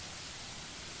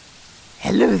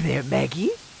Hello there,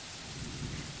 Maggie.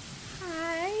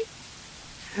 Hi.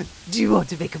 Do you want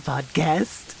to make a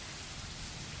podcast?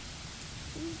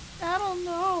 I don't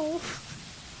know.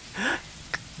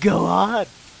 Go on.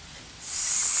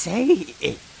 Say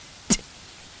it.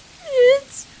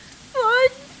 It's fun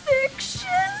fiction.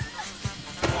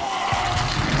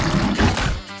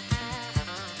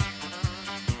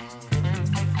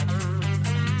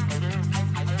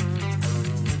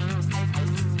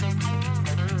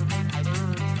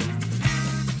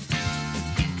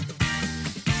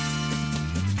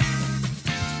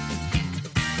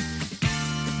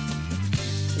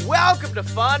 Welcome to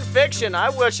Fun Fiction. I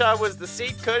wish I was the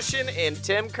seat cushion in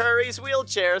Tim Curry's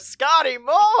wheelchair, Scotty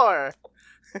Moore.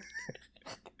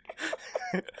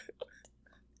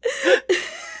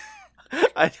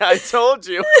 I told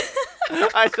you.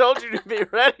 I told you to be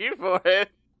ready for it.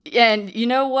 And you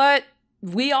know what?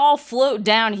 We all float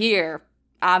down here.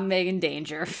 I'm Megan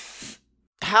Danger.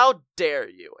 How dare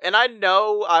you? And I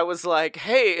know I was like,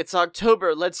 hey, it's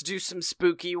October, let's do some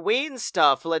spooky ween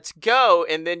stuff, let's go.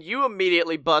 And then you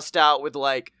immediately bust out with,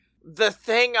 like, the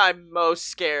thing I'm most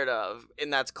scared of,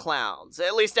 and that's clowns.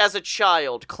 At least as a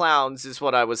child, clowns is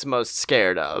what I was most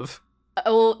scared of.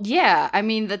 Well, yeah, I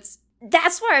mean, that's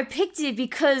why I picked it,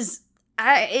 because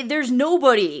there's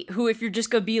nobody who, if you're just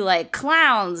gonna be like,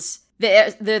 clowns,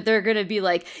 they're gonna be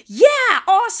like, yeah,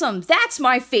 awesome, that's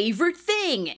my favorite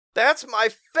thing. That's my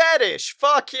fetish,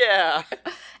 fuck yeah.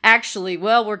 Actually,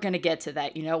 well, we're gonna get to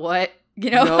that, you know what? You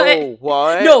know No,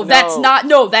 what? No,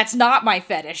 that's not my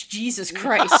fetish. Jesus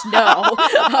Christ, no.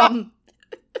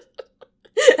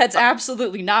 That's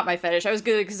absolutely not my fetish.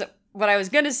 Because what I was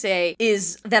gonna say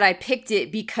is that I picked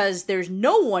it because there's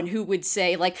no one who would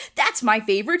say, like, that's my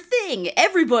favorite thing.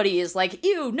 Everybody is like,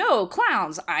 ew, no,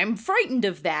 clowns, I'm frightened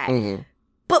of that. Mm-hmm.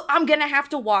 But I'm gonna have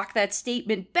to walk that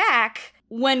statement back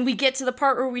when we get to the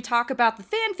part where we talk about the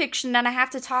fan fiction, and I have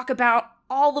to talk about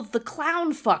all of the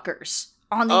clown fuckers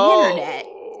on the internet.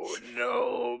 Oh,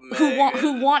 no, man.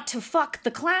 Who want to fuck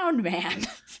the clown man.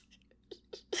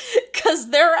 Because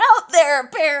they're out there,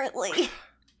 apparently.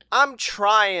 I'm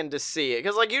trying to see it,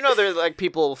 because, like, you know, there's, like,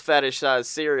 people fetishize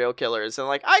serial killers, and,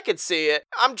 like, I could see it.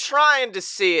 I'm trying to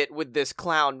see it with this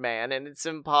clown man, and it's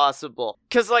impossible.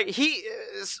 Because, like, he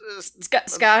is...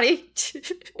 Scotty?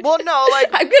 Well, no, like...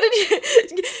 I'm gonna...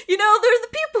 You know, there's the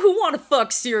people who want to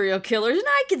fuck serial killers, and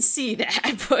I can see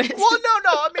that, but... Well, no,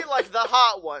 I mean, like, the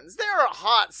hot ones. There are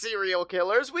hot serial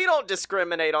killers. We don't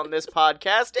discriminate on this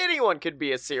podcast. Anyone could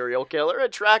be a serial killer,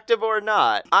 attractive or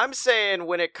not. I'm saying,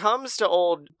 when it comes to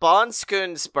old Bon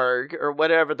Skoonsberg, or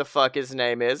whatever the fuck his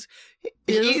name is,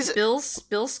 he's... Bill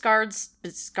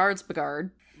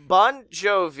Skarsgård. Bon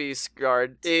Jovi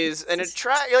Skarsgård is an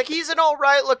like, he's an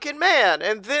alright looking man,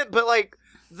 and then, but, like,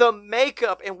 the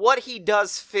makeup and what he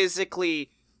does physically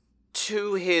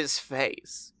to his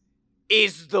face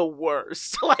is the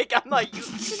worst. Like, I'm like,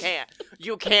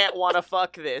 you can't want to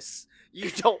fuck this. You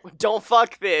don't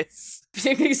fuck this.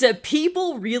 Except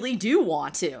people really do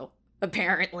want to.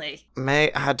 Apparently.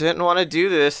 Mate, I didn't want to do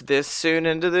this soon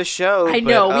into the show. I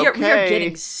know, we are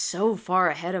getting so far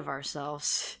ahead of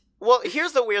ourselves. Well,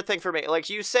 here's the weird thing for me. Like,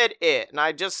 you said it, and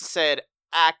I just said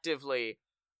actively,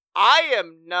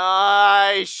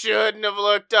 I shouldn't have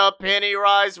looked up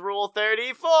Pennywise Rule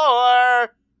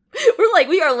 34.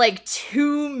 We are like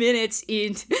 2 minutes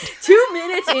into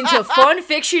fun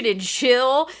fiction and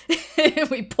chill, and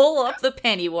we pull up the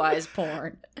Pennywise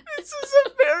porn. This is a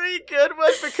very good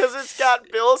one because it's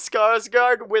got Bill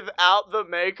Skarsgård without the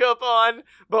makeup on,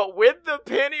 but with the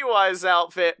Pennywise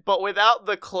outfit, but without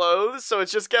the clothes, so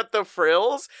it's just got the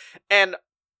frills, and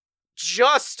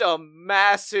just a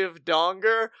massive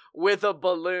donger with a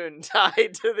balloon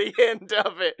tied to the end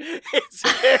of it. It's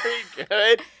very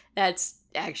good. That's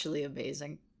actually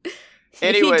amazing. Anyways.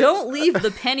 If you don't leave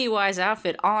the Pennywise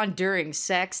outfit on during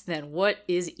sex, then what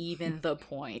is even the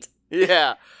point?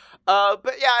 Yeah.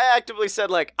 But yeah, I actively said,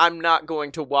 like, I'm not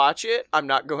going to watch it. I'm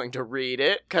not going to read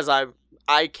it, because I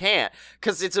can't.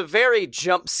 Because it's a very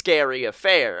jump-scary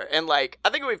affair. And, like, I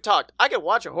think we've talked. I could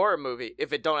watch a horror movie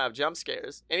if it don't have jump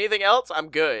scares. Anything else, I'm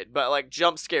good. But, like,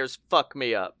 jump scares fuck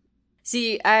me up.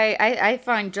 See, I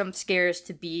find jump scares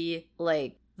to be,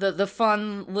 like, the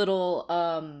fun little,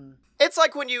 It's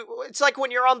like when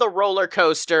you're on the roller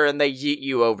coaster and they yeet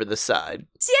you over the side.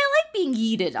 See, I like being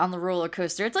yeeted on the roller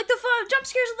coaster. It's like the fun jump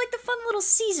scares are like the fun little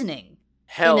seasoning.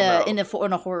 Hell no. In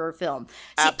a horror film.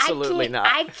 See, Absolutely not.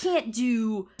 I can't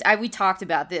do. We talked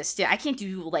about this too. I can't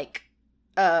do like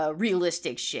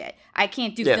realistic shit. I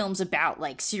can't do films about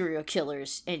like serial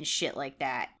killers and shit like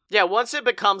that. Yeah, once it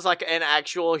becomes like an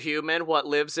actual human, what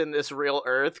lives in this real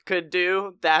Earth could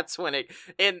do, that's when it.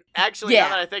 And actually, Yeah.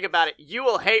 now that I think about it, you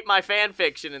will hate my fan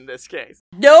fiction in this case.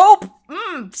 Nope.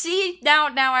 See, now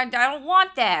I don't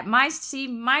want that. My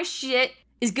shit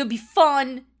is gonna be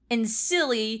fun and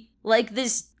silly like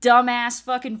this dumbass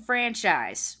fucking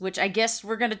franchise, which I guess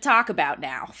we're gonna talk about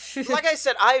now. Like I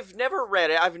said, I've never read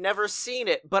it, I've never seen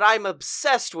it, but I'm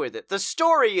obsessed with it. The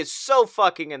story is so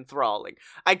fucking enthralling.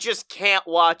 I just can't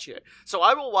watch it. So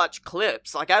I will watch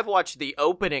clips. Like, I've watched the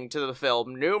opening to the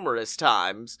film numerous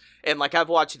times, and like I've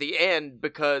watched the end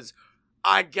because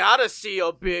I gotta see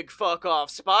a big fuck off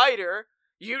spider.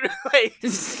 You like,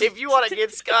 if you want to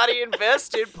get Scotty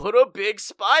invested, put a big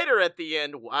spider at the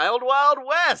end. Wild Wild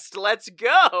West. Let's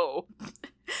go.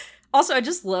 Also, I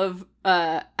just love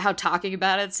how talking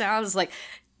about it sounds like.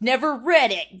 Never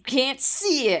read it, can't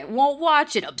see it, won't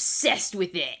watch it, obsessed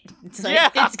with it. It's like, Yeah.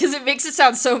 It's because it makes it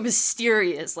sound so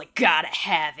mysterious, like, gotta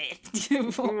have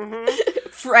it.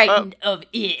 Frightened of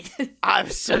it. I'm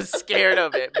so scared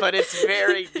of it, but it's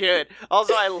very good.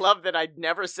 Also, I love that I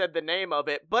never said the name of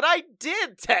it, but I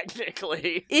did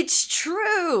technically. It's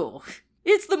true.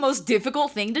 It's the most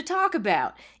difficult thing to talk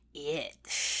about. It.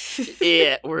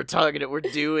 We're doing it.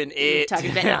 We're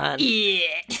talking about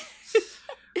it.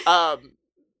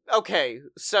 Okay,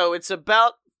 so it's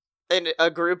about a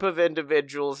group of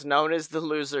individuals known as the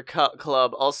Loser Cut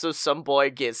Club. Also, some boy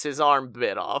gets his arm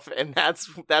bit off, and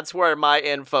that's where my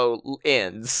info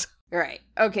ends. Right.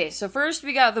 Okay, so first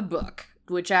we got the book,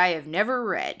 which I have never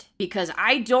read, because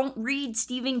I don't read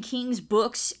Stephen King's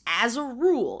books as a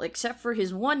rule, except for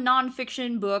his one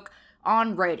nonfiction book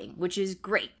on writing, which is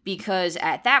great, because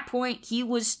at that point, he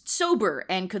was sober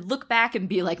and could look back and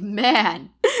be like,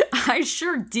 man, I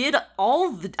sure did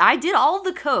all the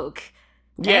coke.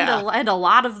 Yeah. And a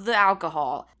lot of the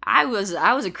alcohol. I was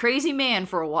a crazy man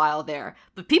for a while there,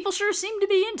 but people sure seem to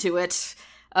be into it.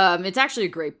 It's actually a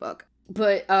great book.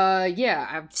 But yeah,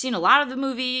 I've seen a lot of the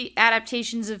movie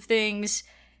adaptations of things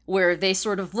where they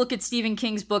sort of look at Stephen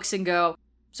King's books and go,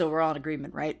 so we're all in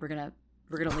agreement, right? We're gonna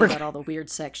leave out all the weird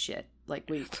sex shit. Like,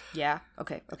 yeah,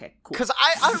 okay, cool. Because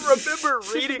I remember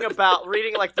reading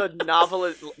like the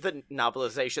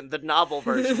novelization, the novel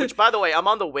version, which, by the way, I'm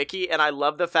on the wiki, and I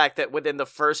love the fact that within the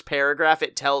first paragraph,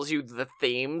 it tells you the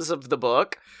themes of the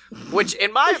book, which,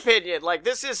 in my opinion, like,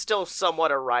 this is still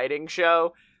somewhat a writing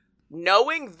show.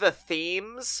 Knowing the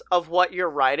themes of what you're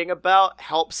writing about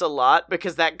helps a lot,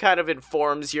 because that kind of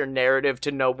informs your narrative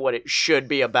to know what it should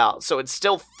be about. So it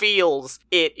still feels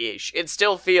it-ish. It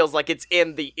still feels like it's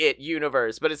in the It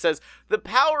universe. But it says, the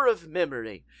power of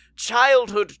memory,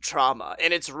 childhood trauma,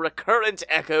 and its recurrent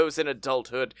echoes in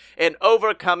adulthood, and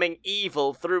overcoming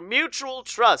evil through mutual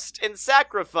trust and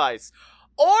sacrifice,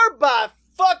 or by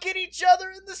fucking each other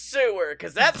in the sewer,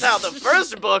 because that's how the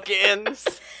first book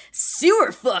ends.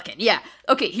 Sewer fucking, yeah.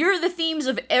 Okay, here are the themes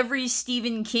of every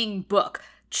Stephen King book.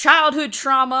 Childhood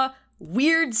trauma,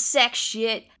 weird sex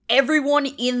shit, everyone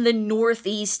in the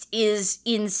Northeast is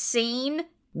insane,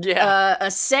 Yeah. a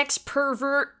sex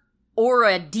pervert, or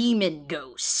a demon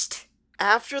ghost.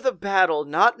 After the battle,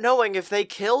 not knowing if they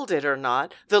killed it or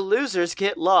not, the losers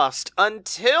get lost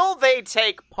until they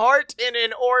take part in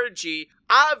an orgy.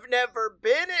 I've never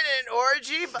been in an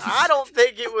orgy, but I don't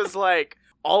think it was like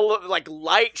all of like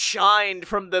light shined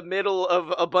from the middle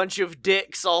of a bunch of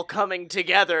dicks all coming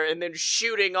together and then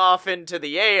shooting off into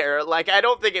the air. Like, I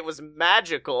don't think it was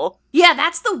magical. Yeah,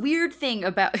 that's the weird thing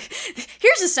about...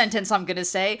 Here's a sentence I'm gonna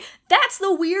say. That's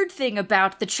the weird thing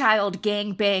about the child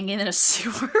gangbang in a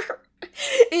sewer.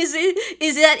 is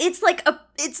that it's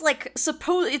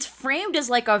framed as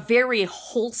like a very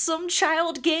wholesome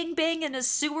child gangbang in a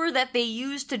sewer that they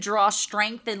use to draw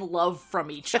strength and love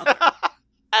from each other.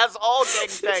 As all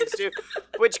gangbangs do.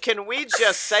 Which, can we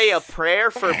just say a prayer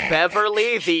for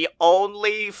Beverly, the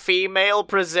only female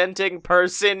presenting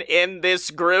person in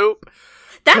this group?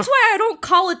 That's why I don't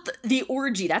call it the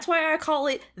orgy. That's why I call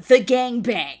it the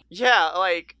gangbang. Yeah,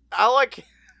 like,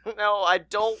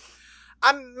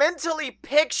 I'm mentally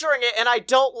picturing it and I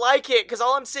don't like it, because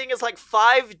all I'm seeing is like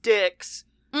 5 dicks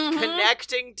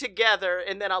connecting together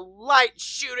and then a light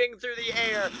shooting through the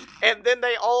air, and then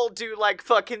they all do like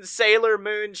fucking Sailor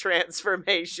Moon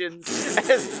transformations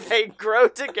as they grow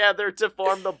together to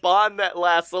form the bond that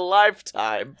lasts a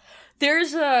lifetime.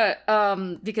 There's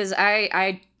a, because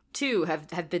I too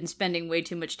have been spending way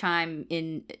too much time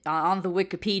on the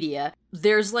Wikipedia.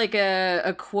 There's like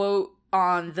a quote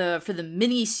for the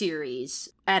miniseries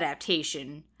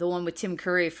adaptation, the one with Tim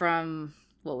Curry from,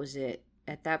 what was it?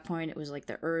 at that point, it was like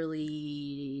the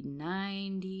early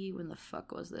 90s. When the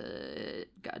fuck was the...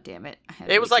 God damn it.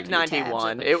 It was like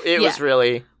 91. It was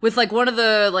really... With like one of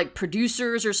the like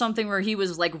producers or something where he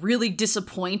was like really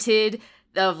disappointed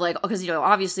of like... Because, you know,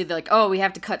 obviously they're like, oh, we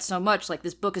have to cut so much. Like,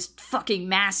 this book is fucking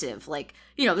massive. Like,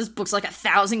 you know, this book's like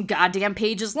 1,000 goddamn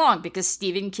pages long because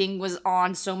Stephen King was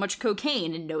on so much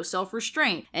cocaine and no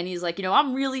self-restraint. And he's like, you know,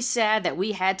 I'm really sad that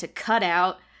we had to cut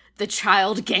out the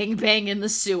child gangbang in the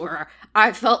sewer.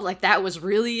 I felt like that was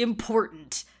really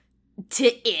important to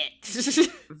it.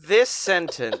 This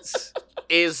sentence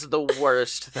is the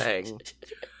worst thing.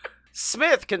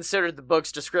 Smith considered the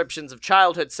book's descriptions of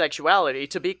childhood sexuality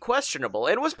to be questionable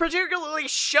and was particularly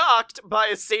shocked by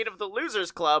a scene of the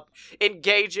Losers Club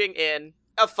engaging in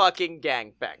a fucking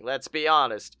gangbang, let's be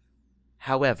honest.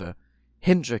 However,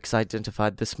 Hendricks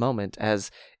identified this moment as,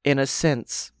 in a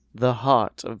sense, the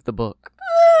heart of the book,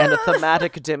 and a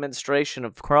thematic demonstration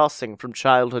of crossing from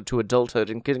childhood to adulthood,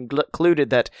 and concluded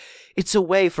that it's a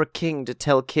way for King to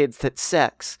tell kids that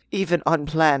sex, even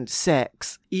unplanned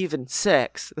sex, even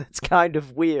sex, that's kind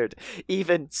of weird,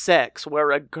 even sex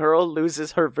where a girl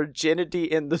loses her virginity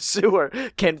in the sewer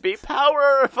can be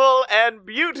powerful and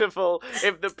beautiful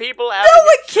if the people having No,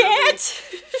 it can't!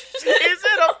 is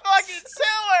in a fucking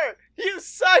sewer! You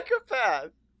psychopath!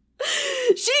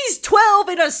 She's 12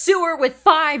 in a sewer with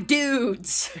 5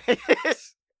 dudes.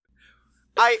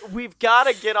 We've got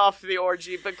to get off the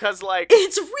orgy because, like,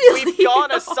 It's really we've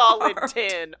gone a solid hard.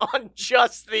 10 on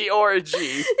just the orgy.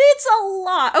 It's a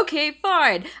lot. Okay,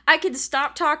 fine. I can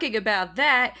stop talking about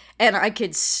that, and I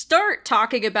can start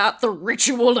talking about the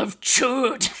ritual of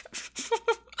Chud.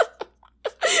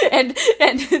 and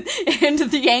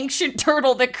the ancient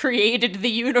turtle that created the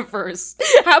universe.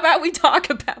 How about we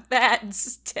talk about that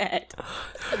instead?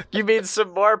 You mean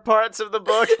some more parts of the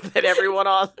book that everyone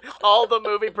on all the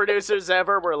movie producers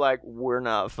ever were like, we're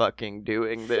not fucking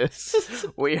doing this.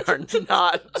 We are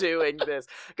not doing this.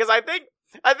 Because I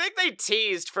think they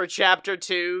teased for chapter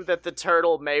 2 that the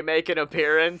turtle may make an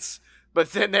appearance,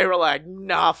 but then they were like,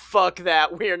 nah, fuck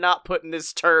that. We are not putting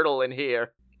this turtle in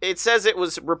here. It says it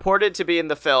was reported to be in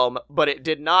the film, but it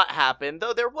did not happen,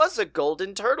 though there was a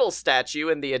golden turtle statue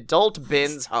in the adult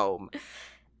Ben's home.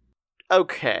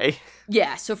 Okay.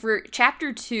 Yeah, so for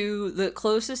chapter 2, the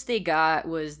closest they got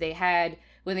was they had,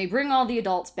 when they bring all the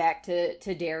adults back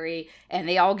to Derry, and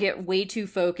they all get way too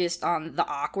focused on the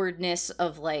awkwardness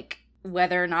of, like,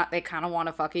 whether or not they kind of want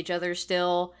to fuck each other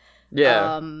still.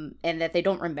 Yeah. And that they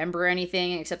don't remember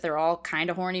anything, except they're all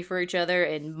kind of horny for each other,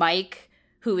 and Mike,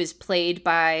 who is played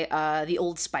by the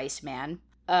Old Spice Man,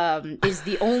 is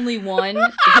the only one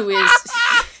who is...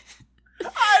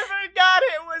 I forgot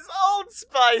it was Old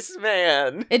Spice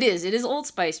Man! It is Old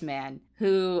Spice Man,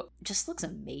 who just looks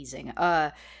amazing.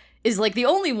 Is, like, the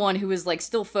only one who is, like,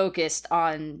 still focused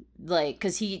on, like,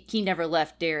 because he never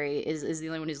left Derry, is the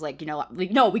only one who's like, you know, like,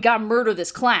 no, we gotta murder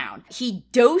this clown. He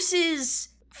doses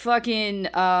fucking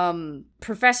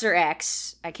Professor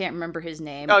X, I can't remember his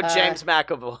name. Oh, James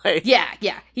McAvoy.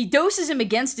 Yeah. He doses him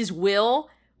against his will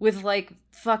with, like,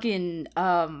 fucking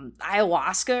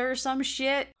ayahuasca or some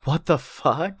shit What the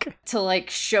fuck? to, like,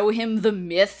 show him the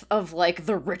myth of, like,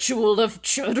 the ritual of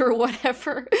Chud or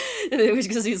whatever. It was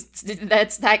because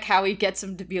that's like how he gets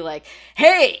him to be like,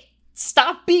 hey,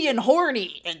 stop being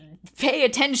horny and pay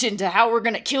attention to how we're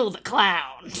gonna kill the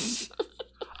clown.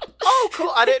 Oh,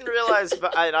 cool. I didn't realize,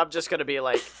 but I'm just going to be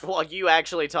like, well, you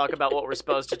actually talk about what we're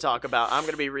supposed to talk about. I'm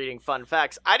going to be reading fun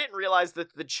facts. I didn't realize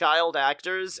that the child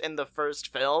actors in the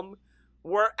first film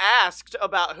were asked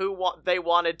about who they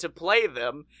wanted to play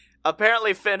them.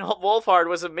 Apparently, Finn Wolfhard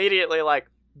was immediately like,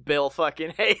 Bill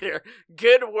fucking Hader.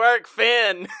 Good work,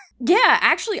 Finn. Yeah,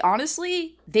 actually,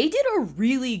 honestly, they did a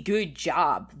really good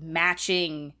job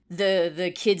matching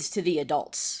the kids to the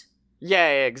adults. Yeah,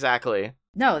 exactly.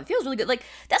 No, it feels really good. Like,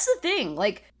 that's the thing.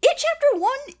 Like, It Chapter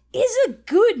 1 is a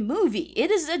good movie. It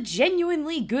is a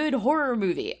genuinely good horror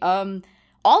movie.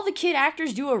 All the kid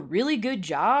actors do a really good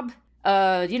job.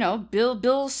 You know, Bill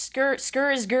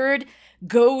Skarsgård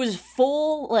goes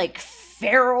full, like,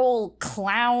 feral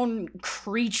clown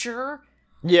creature.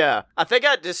 Yeah, I think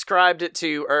I described it to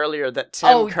you earlier that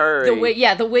Tim Curry.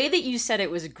 The way that you said it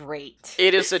was great.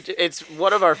 It's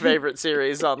one of our favorite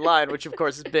series online, which of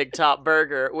course is Big Top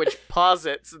Burger, which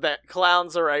posits that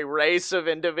clowns are a race of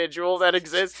individual that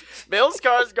exists. Bill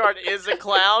Skarsgård is a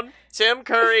clown. Tim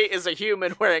Curry is a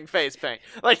human wearing face paint.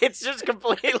 Like, it's just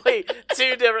completely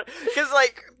two different. Because,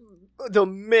 like, the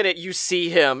minute you see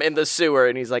him in the sewer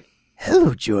and he's like,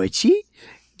 Hello, Georgie.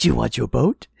 Do you want your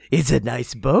boat? It's a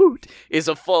nice boat. is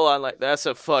a full-on, like, that's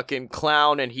a fucking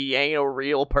clown and he ain't a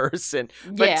real person.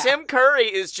 But Yeah. Tim Curry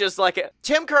is just like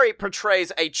Tim Curry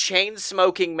portrays a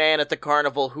chain-smoking man at the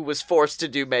carnival who was forced to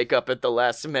do makeup at the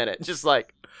last minute. Just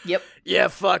like, Yep. yeah,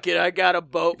 fuck it, I got a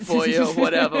boat for you,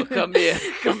 whatever. Come here,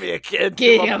 kid. Get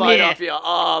Give a him bite here. off your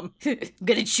arm. I'm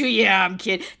gonna chew your arm,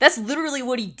 kid. That's literally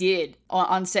what he did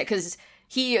on set, because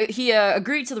he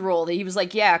agreed to the role. He was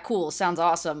like, yeah, cool, sounds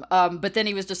awesome. But then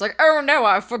he was just like, oh no,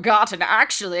 I've forgotten.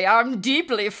 Actually, I'm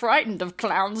deeply frightened of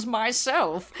clowns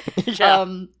myself. Yeah.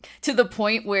 To the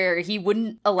point where he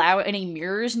wouldn't allow any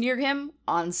mirrors near him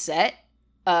on set.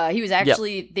 He was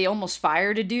actually, they almost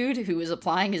fired a dude who was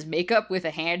applying his makeup with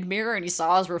a hand mirror, and he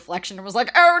saw his reflection and was like,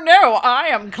 oh no, I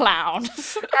am clown.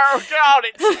 Oh god,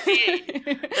 it's me.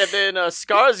 And then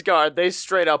Skarsgård, they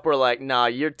straight up were like, nah,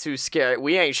 you're too scared.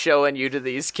 We ain't showing you to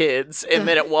these kids. And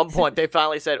then at one point they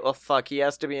finally said, well, fuck, he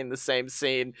has to be in the same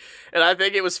scene. And I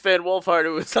think it was Finn Wolfhard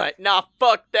who was like, nah,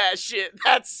 fuck that shit.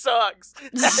 That sucks.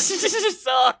 That shit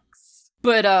sucks.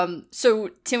 But,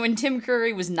 so when Tim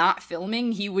Curry was not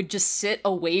filming, he would just sit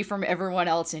away from everyone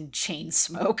else and chain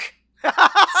smoke. Yeah,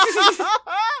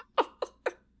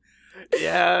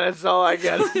 that's all I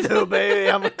gotta do, baby.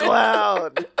 I'm a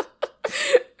clown.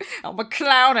 I'm a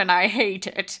clown and I hate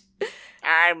it.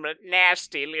 I'm a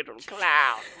nasty little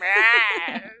clown.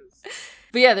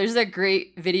 But yeah, there's that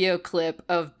great video clip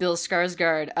of Bill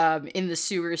Skarsgård, in the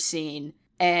sewer scene,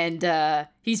 and,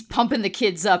 he's pumping the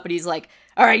kids up, and he's like,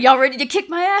 all right, y'all ready to kick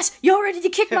my ass? Y'all ready to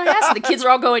kick my ass? And the kids are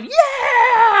all going,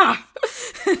 yeah!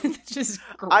 It's just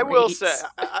great. I will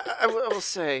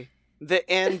say, the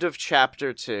end of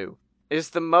chapter 2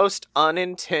 is the most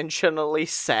unintentionally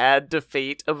sad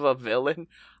defeat of a villain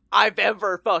I've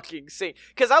ever fucking seen.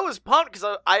 Because I was pumped,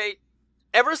 because I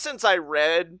ever since I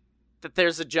read that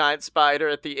there's a giant spider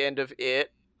at the end of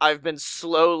it, I've been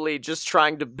slowly just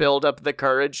trying to build up the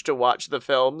courage to watch the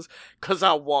films, because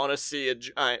I want to see a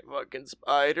giant fucking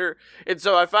spider. And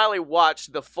so I finally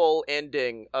watched the full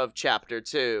ending of chapter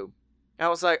 2. I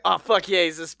was like, oh, fuck yeah,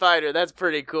 he's a spider. That's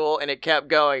pretty cool. And it kept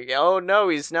going. Oh, no,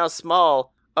 he's now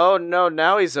small. Oh, no,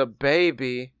 now he's a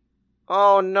baby.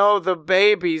 Oh, no, the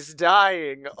baby's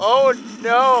dying. Oh,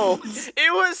 no.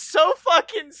 It was so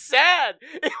fucking sad.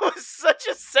 It was such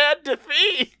a sad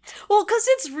defeat. Well, because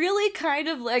it's really kind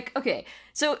of like, okay,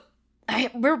 so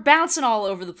we're bouncing all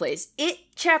over the place. It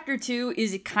Chapter 2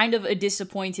 is kind of a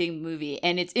disappointing movie,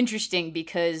 and it's interesting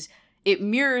because it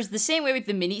mirrors the same way with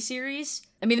the miniseries.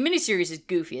 I mean, the miniseries is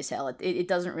goofy as hell. It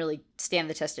doesn't really stand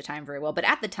the test of time very well, but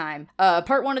at the time,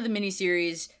 part 1 of the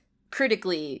miniseries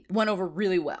critically went over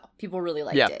really well. People really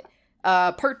liked it.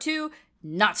 Part 2,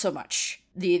 not so much.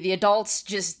 The adults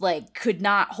just, like, could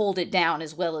not hold it down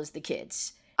as well as the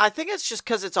kids. I think it's just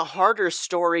because it's a harder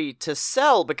story to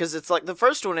sell, because it's like the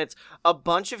first one, it's a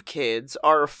bunch of kids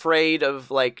are afraid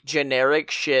of, like, generic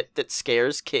shit that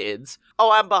scares kids.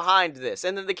 Oh, I'm behind this.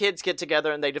 And then the kids get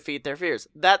together and they defeat their fears.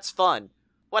 That's fun.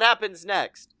 What happens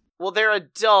next? Well, they're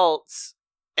adults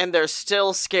and they're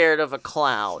still scared of a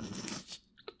clown.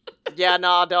 Yeah,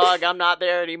 nah, dog, I'm not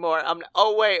there anymore.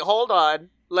 Oh, wait, hold on.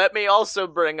 Let me also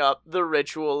bring up the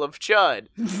ritual of Chud.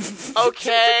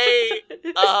 Okay.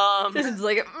 It's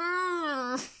like,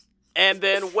 And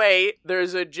then, wait,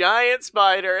 there's a giant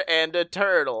spider and a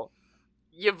turtle.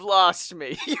 You've lost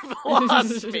me. You've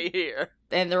lost me here.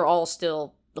 And they're all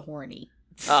still horny.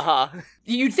 Uh-huh.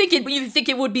 You'd think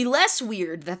it would be less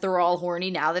weird that they're all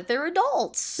horny now that they're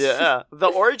adults. Yeah. The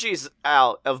orgy's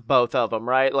out of both of them,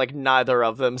 right? Like, neither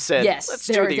of them said, yes, let's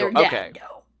do the... Okay.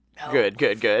 No.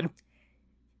 Good.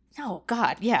 No,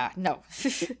 God, yeah, no.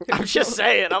 I'm just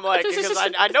saying, I'm like, because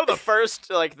I know the first,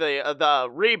 like, the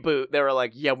reboot, they were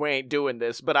like, yeah, we ain't doing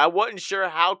this, but I wasn't sure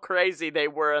how crazy they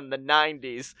were in the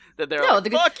 90s, that they're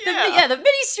like, fuck yeah! The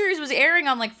miniseries was airing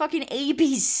on, like, fucking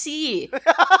ABC.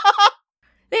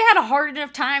 They had a hard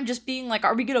enough time just being like,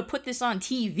 are we gonna put this on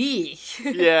TV?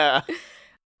 Yeah.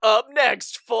 Up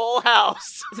next, Full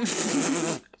House.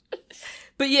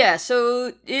 But yeah,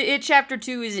 so it Chapter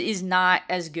 2 is not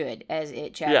as good as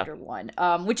it Chapter 1,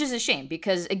 which is a shame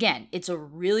because, again, it's a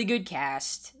really good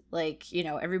cast. Like, you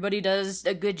know, everybody does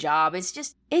a good job. It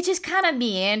just kind of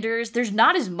meanders. There's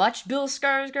not as much Bill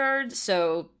Skarsgård,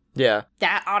 so yeah,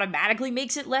 that automatically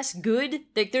makes it less good.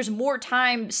 Like, there's more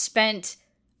time spent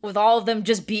with all of them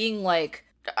just being like,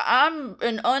 I'm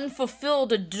an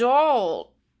unfulfilled adult.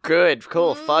 Good,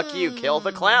 cool, fuck you, kill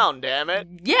the clown, damn it.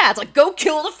 Yeah, it's like, go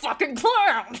kill the fucking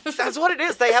clown. That's what it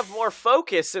is, they have more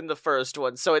focus in the first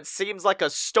one, so it seems like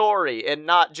a story and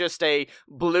not just a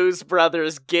Blues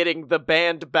Brothers getting the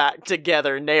band back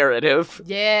together narrative.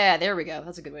 Yeah, there we go,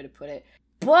 that's a good way to put it.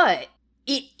 But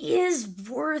it is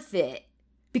worth it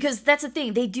Because that's the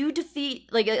thing, they do defeat,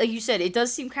 like you said, it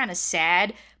does seem kind of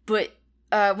sad, but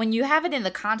when you have it in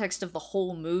the context of the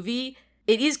whole movie,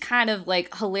 it is kind of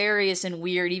like hilarious and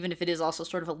weird, even if it is also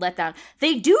sort of a letdown.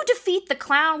 They do defeat the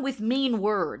clown with mean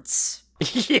words.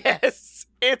 Yes,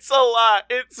 it's a lot.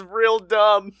 It's real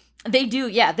dumb. They do,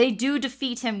 yeah, they do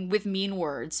defeat him with mean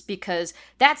words, because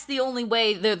that's the only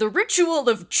way, the ritual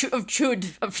of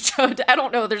Chud, I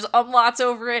don't know, there's umlauts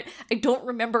over it, I don't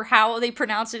remember how they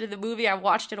pronounce it in the movie, I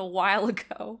watched it a while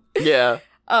ago. Yeah.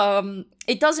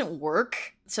 It doesn't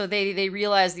work, so they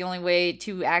realize the only way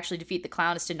to actually defeat the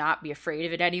clown is to not be afraid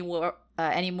of it anymore,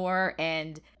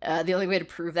 and the only way to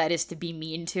prove that is to be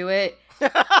mean to it,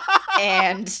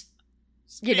 and...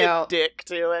 You know, dick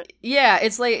to it. Yeah,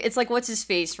 it's like what's his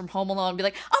face from Home Alone be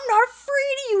like, I'm not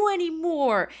afraid of you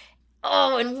anymore.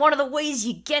 Oh, and one of the ways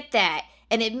you get that,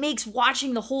 and it makes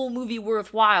watching the whole movie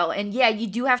worthwhile. And yeah, you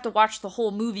do have to watch the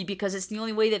whole movie because it's the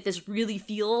only way that this really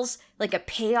feels like a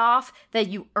payoff that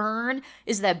you earn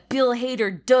is that Bill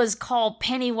Hader does call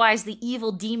Pennywise the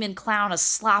evil demon clown a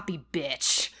sloppy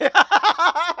bitch.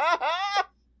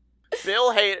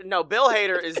 Bill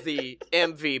Hader is the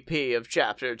MVP of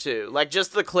Chapter 2. Like,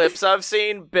 just the clips I've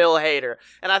seen, Bill Hader.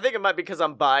 And I think it might be because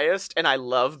I'm biased and I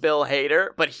love Bill Hader,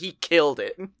 but he killed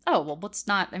it. Oh, well, what's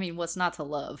not to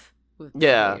love with Bill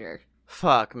Hader?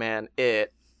 Fuck, man,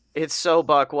 it's so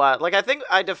buck wild. Like, I think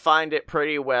I defined it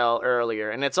pretty well earlier,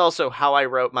 and it's also how I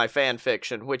wrote my fan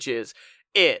fiction, which is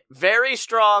very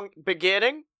strong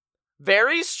beginning,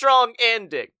 very strong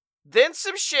ending. Then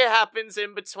some shit happens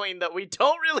in between that we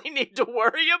don't really need to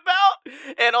worry about,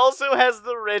 and also has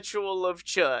the ritual of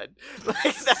Chud.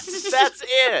 Like, that's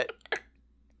it.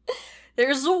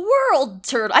 There's a world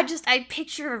turtle. I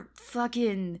picture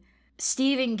fucking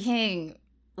Stephen King,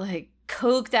 like,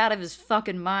 coked out of his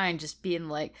fucking mind, just being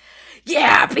like,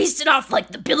 yeah, I based it off, like,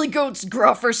 the Billy Goat's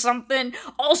Gruff or something.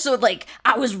 Also, like,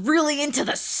 I was really into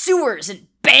the sewers in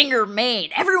Bangor, Maine.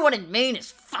 Everyone in Maine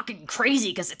is fucking crazy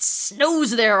because it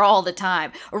snows there all the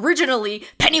time. Originally,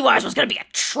 Pennywise was gonna be a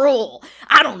troll.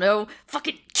 I don't know,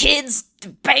 fucking kids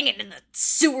banging in the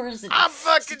sewers. And I'm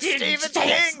fucking Stephen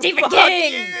King. Stephen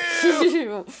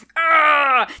King.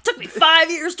 Took me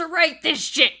 5 years to write this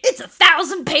shit. It's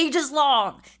 1,000 pages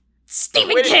long.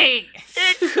 Stephen King!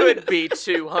 It could be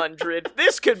 200.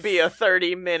 This could be a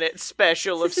 30-minute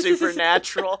special of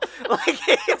Supernatural. Like,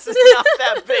 it's not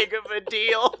that big of a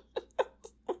deal.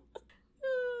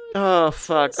 Oh,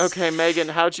 fuck. Okay, Megan,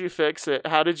 how'd you fix it?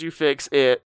 How did you fix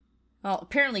it? Well,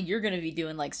 apparently you're gonna be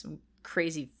doing, like, some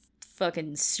crazy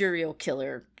fucking serial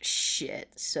killer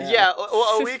shit, so... Yeah,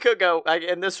 well, a week ago,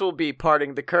 and this will be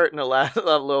parting the curtain a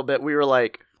little bit, we were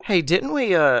like, hey, didn't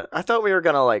we, I thought we were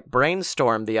gonna, like,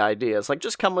 brainstorm the ideas, like,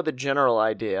 just come with a general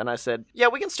idea, and I said, yeah,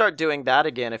 we can start doing that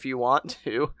again if you want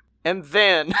to, and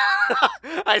then,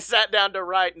 I sat down to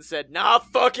write and said, nah,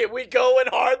 fuck it, we going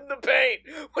hard in the paint,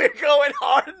 we're going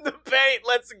hard in the paint,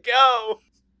 let's go!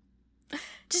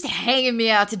 Just hanging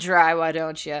me out to dry, why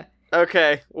don't you?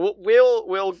 Okay,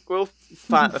 we'll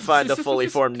find a fully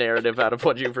formed narrative out of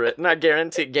what you've written, I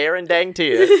guarantee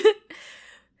it.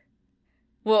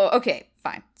 Well, okay,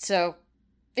 fine. So,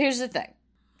 here's the thing.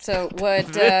 So, what...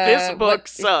 this book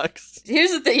sucks.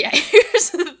 Here's the thing, yeah,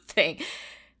 here's the thing.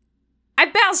 I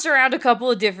bounced around a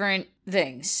couple of different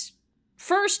things.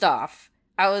 First off,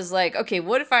 I was like, okay,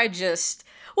 what if I just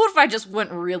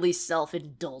went really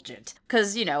self-indulgent?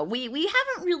 Because, you know, we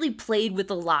haven't really played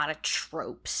with a lot of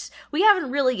tropes. We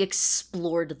haven't really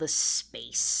explored the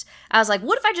space. I was like,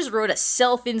 what if I just wrote a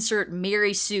self-insert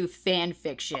Mary Sue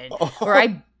fanfiction where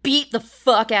I beat the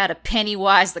fuck out of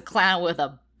Pennywise the Clown with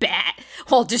a bat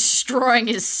while destroying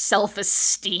his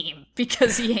self-esteem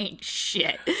because he ain't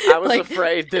shit. I was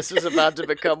afraid this was about to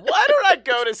become, why don't I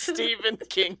go to Stephen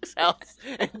King's house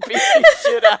and beat the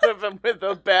shit out of him with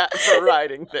a bat for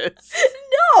writing this?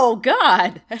 No,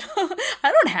 God.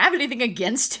 I don't have anything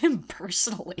against him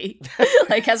personally.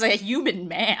 Like, as a human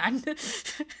man.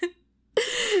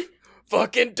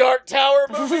 Fucking Dark Tower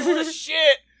movie was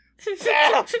shit!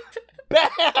 Bam!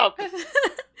 Bam!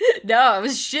 No, it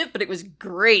was shit, but it was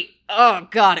great. Oh,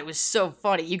 God, it was so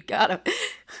funny. You gotta...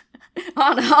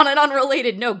 on an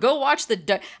unrelated note, go watch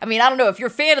I mean, I don't know, if you're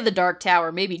a fan of The Dark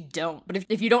Tower, maybe don't. But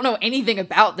if you don't know anything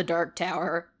about The Dark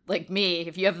Tower, like me,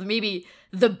 if you have maybe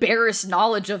the barest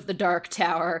knowledge of The Dark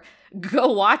Tower,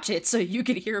 go watch it so you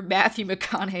can hear Matthew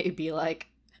McConaughey be like,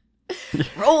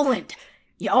 Roland,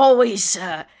 you're always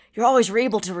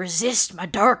able to resist my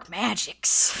dark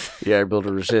magics. You're able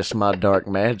to resist my dark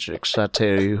magics, I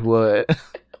tell you what.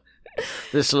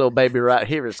 This little baby right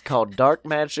here is called dark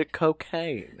magic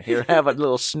cocaine. Here, have a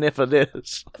little sniff of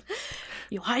this.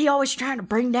 Why are you always trying to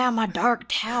bring down my dark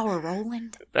tower,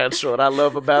 Roland? That's what I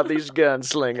love about these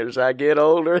gunslingers. I get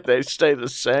older, they stay the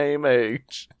same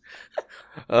age.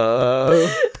 All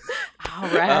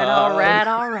right.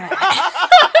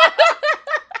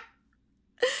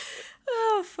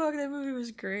 Oh, fuck, that movie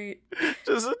was great.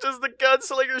 Does the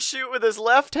gunslinger shoot with his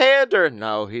left hand, or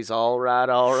no, he's all right.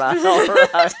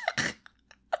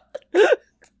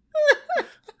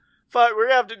 Fuck, we're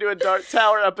gonna have to do a Dark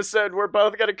Tower episode. We're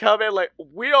both gonna come in like,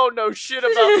 we don't know shit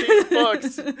about these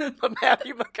books, but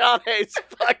Matthew McConaughey's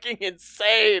fucking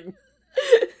insane.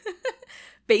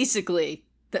 Basically,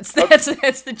 that's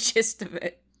the gist of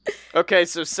it. Okay,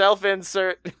 so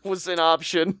self-insert was an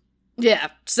option. Yeah,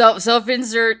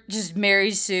 self-insert, just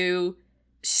Mary Sue,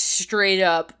 straight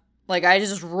up. Like, I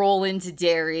just roll into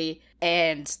Derry,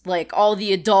 and, like, all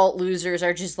the adult losers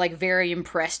are just, like, very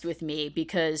impressed with me,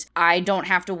 because I don't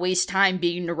have to waste time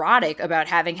being neurotic about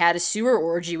having had a sewer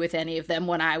orgy with any of them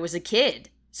when I was a kid.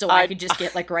 So I could just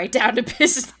get, like, right down to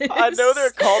business. I know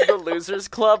they're called the Losers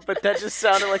Club, but that just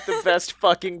sounded like the best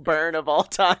fucking burn of all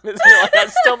time. It's like, I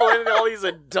stumble in and all these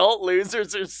adult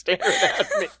losers are staring at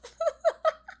me.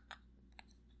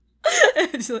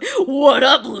 Like, what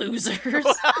up, losers?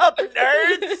 What up,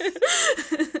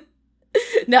 nerds?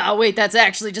 No, wait, that's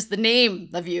actually just the name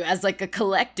of you as, like, a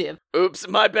collective. Oops,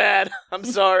 my bad. I'm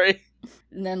sorry.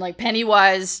 And then, like,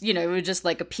 Pennywise, it would just,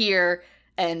 like, appear,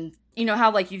 and you know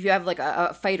how, like, if you have, like,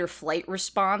 a fight or flight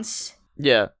response?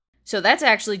 Yeah. So that's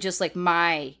actually just, like,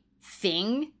 my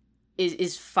thing,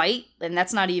 is fight, and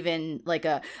that's not even, like,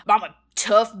 I'm a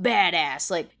tough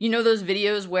badass. Like, you know those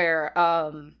videos where,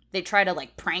 they try to,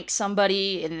 like, prank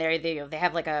somebody, and they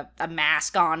have, like, a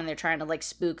mask on, and they're trying to, like,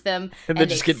 spook them, and they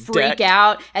just get freak decked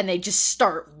out, and they just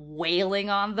start wailing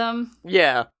on them.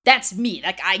 Yeah. That's me.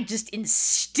 Like, I just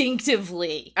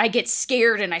instinctively, I get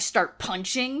scared, and I start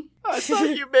punching. I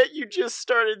thought you meant you just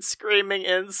started screaming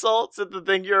insults at the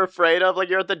thing you're afraid of. Like,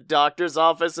 you're at the doctor's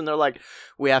office, and they're like,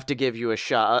 we have to give you a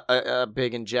shot, a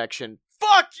big injection.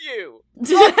 Fuck you!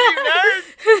 Fuck you,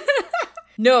 nerd!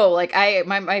 No, like,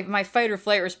 my fight or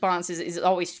flight response is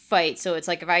always fight, so it's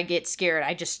like, if I get scared,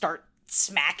 I just start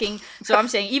smacking. So I'm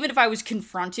saying, even if I was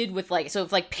confronted with, like, so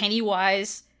if, like,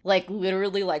 Pennywise, like,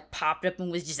 literally, like, popped up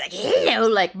and was just like, hello,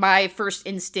 like, my first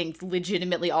instinct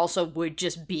legitimately also would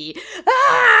just be,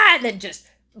 and then just,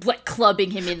 like, clubbing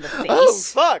him in the face. Oh,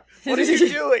 fuck! What are you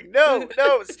doing? No,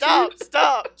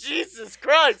 stop! Jesus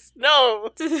Christ, no!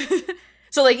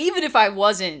 So, like, even if I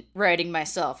wasn't writing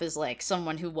myself as, like,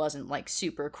 someone who wasn't, like,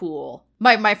 super cool,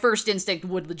 my first instinct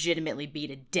would legitimately be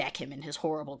to deck him in his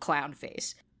horrible clown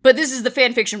face. But this is the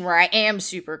fanfiction where I am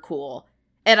super cool,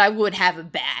 and I would have a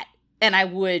bat, and I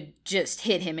would just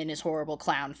hit him in his horrible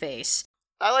clown face.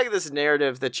 I like this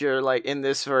narrative that you're, like, in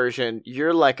this version,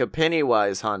 you're like a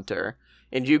Pennywise hunter,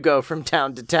 and you go from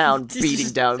town to town beating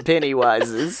down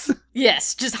Pennywises.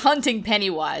 Yes, just hunting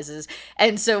Pennywises.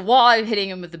 And so while I'm hitting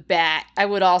him with the bat, I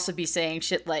would also be saying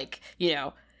shit like,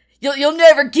 you'll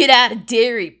never get out of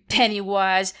Derry,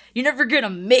 Pennywise. You're never gonna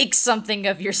make something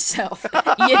of yourself.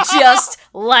 You're just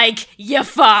like your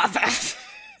father.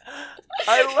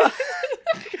 I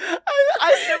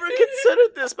never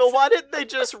considered this, but why didn't they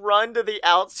just run to the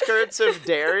outskirts of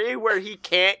Derry where he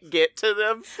can't get to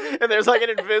them? And there's like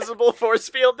an invisible force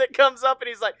field that comes up and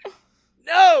he's like,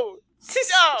 no!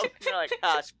 And you're like,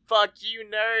 gosh, fuck you,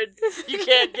 nerd. You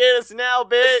can't get us now,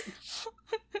 bitch.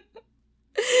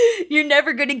 You're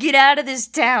never gonna get out of this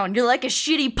town. You're like a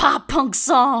shitty pop punk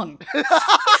song.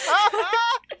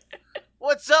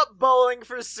 What's up, Bowling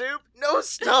for Soup? No,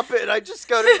 stop it. I just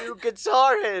got a new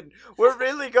guitar in. We're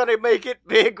really gonna make it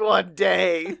big one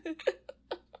day.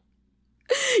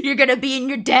 You're gonna be in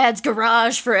your dad's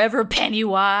garage forever,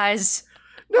 Pennywise.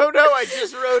 No, I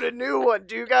just wrote a new one.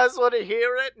 Do you guys want to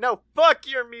hear it? No, fuck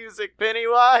your music,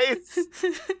 Pennywise.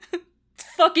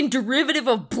 Fucking derivative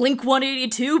of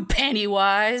Blink-182,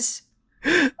 Pennywise.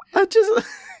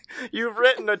 You've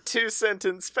written a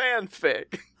 2-sentence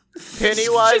fanfic.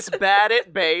 Pennywise bad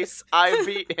at bass, I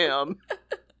beat him.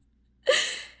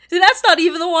 See, that's not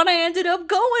even the one I ended up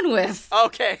going with.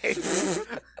 Okay.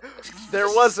 There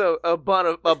was a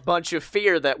bunch of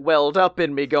fear that welled up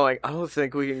in me going, I don't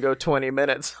think we can go 20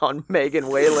 minutes on Megan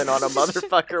wailing on a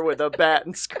motherfucker with a bat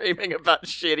and screaming about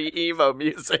shitty emo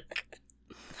music.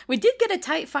 We did get a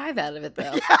tight 5 out of it,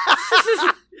 though.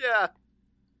 Yeah.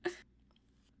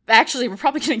 Actually, we're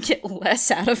probably going to get less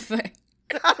out of it.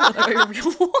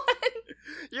 Real one.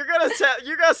 You're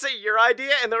gonna say your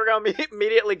idea, and then we're gonna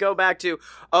immediately go back to,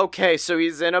 okay, so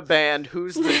he's in a band.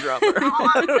 Who's the drummer?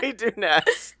 What do we do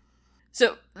next?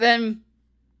 So then,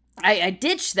 I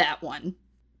ditched that one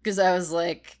because I was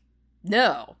like,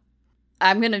 no,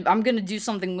 I'm gonna do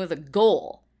something with a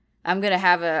goal. I'm gonna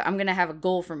have a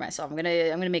goal for myself. I'm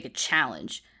gonna make a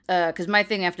challenge. Because my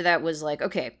thing after that was like,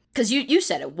 okay, because you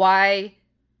said it. Why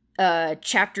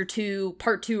chapter 2,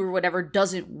 part 2 or whatever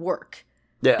doesn't work?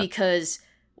 Yeah. Because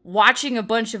watching a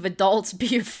bunch of adults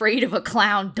be afraid of a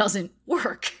clown doesn't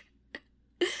work.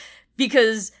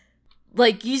 Because,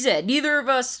 like you said, neither of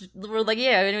us were like,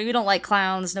 yeah, we don't like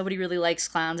clowns. Nobody really likes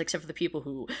clowns except for the people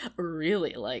who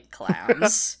really like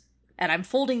clowns. And I'm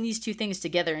folding these two things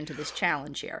together into this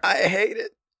challenge here. I hate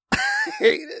it. I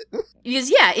hate it. Because,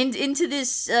 yeah, into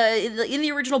this, in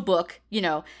the original book, you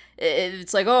know,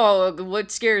 it's like, oh,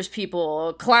 what scares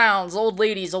people? Clowns, old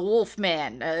ladies, a wolf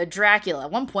man, Dracula.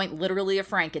 At one point, literally a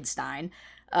Frankenstein.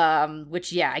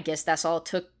 Which, yeah, I guess that's all it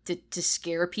took to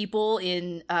scare people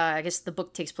in, I guess the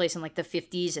book takes place in, like, the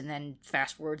 50s and then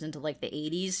fast forwards into, like, the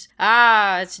 80s.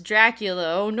 Ah, it's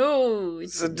Dracula. Oh, no.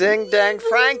 It's a ding-dang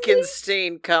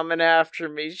Frankenstein coming after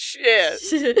me. Shit.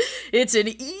 It's an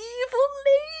evil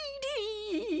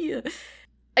lady.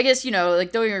 I guess, you know,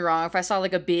 like, don't get me wrong, if I saw,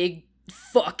 like, a big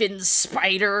fucking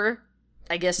spider,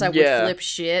 I guess I would flip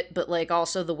shit, but, like,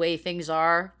 also the way things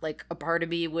are, like, a part of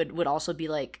me would also be,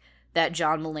 like, that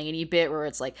John Mulaney bit where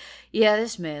it's like, yeah,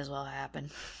 this may as well happen.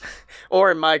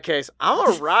 Or in my case, I'm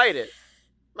gonna ride it.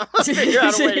 I'm gonna figure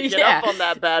out a way to get up on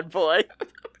that bad boy.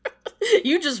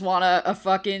 You just want a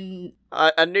fucking...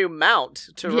 a new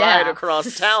mount to ride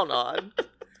across town on.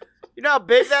 You know how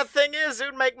big that thing is? It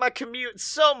would make my commute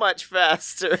so much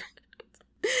faster.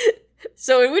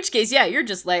 So in which case, yeah, you're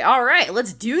just like, all right,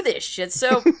 let's do this shit.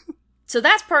 So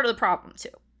that's part of the problem, too.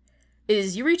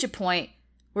 Is you reach a point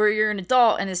where you're an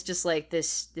adult and it's just like,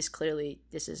 this clearly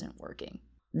isn't working.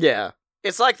 Yeah.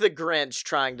 It's like the Grinch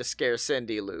trying to scare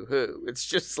Cindy Lou Who. It's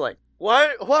just like,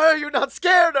 why are you not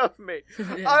scared of me?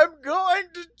 Yeah. I'm going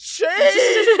to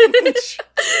change!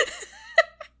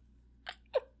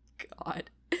 God.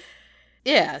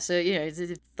 Yeah, so, you know,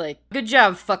 it's like, good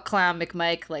job, fuck Clown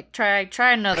McMike. Like, try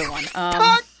another one.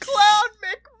 Fuck Clown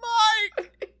McMike!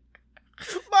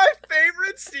 My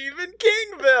favorite Stephen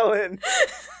King villain!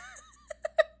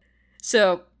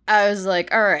 So, I was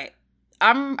like, alright,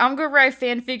 I'm gonna write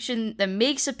fanfiction that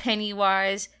makes a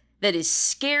Pennywise that is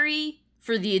scary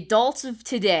for the adults of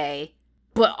today,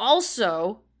 but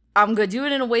also, I'm gonna do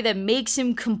it in a way that makes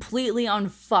him completely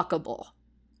unfuckable.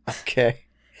 Okay.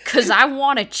 Because I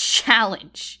want a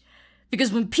challenge.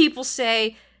 Because when people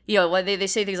say, you know, when they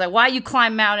say things like, why you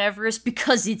climb Mount Everest?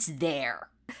 Because it's there.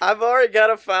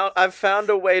 I've found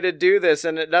a way to do this,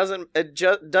 and it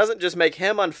doesn't just make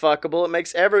him unfuckable, it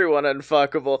makes everyone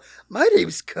unfuckable. My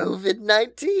name's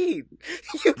COVID-19.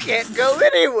 You can't go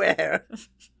anywhere.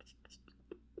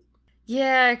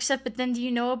 Yeah, except, but then do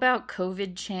you know about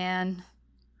COVID-chan?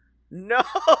 No,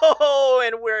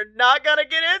 and we're not gonna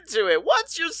get into it.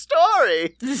 What's your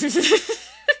story?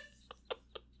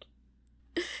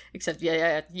 Except,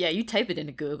 yeah, you type it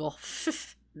into Google.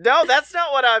 No, that's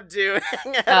not what I'm doing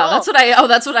at all.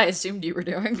 That's what I assumed you were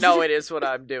doing. No, it is what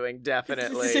I'm doing,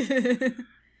 definitely.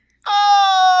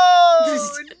 Oh,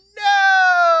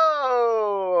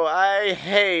 no! I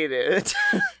hate it.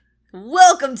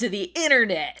 Welcome to the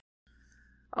internet.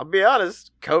 I'll be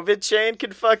honest, COVID-Chain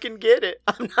can fucking get it.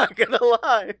 I'm not gonna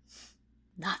lie.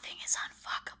 Nothing is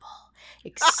unfuckable.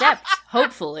 Except,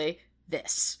 hopefully,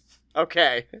 this.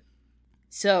 Okay.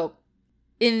 So,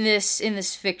 in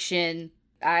this fiction,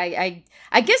 I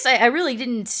guess I really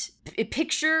didn't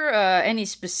picture any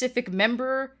specific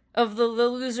member of the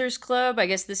Losers Club. I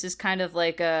guess this is kind of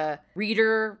like a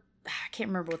reader. I can't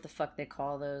remember what the fuck they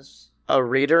call those. A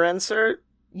reader insert?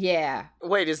 Yeah.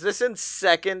 Wait, is this in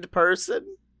second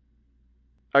person?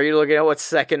 Are you looking at what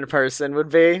second person would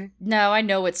be? No, I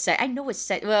know it's set.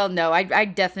 Well, no, I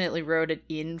definitely wrote it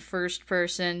in first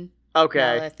person. Okay.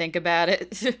 Now that I think about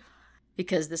it.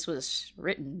 Because this was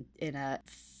written in a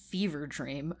fever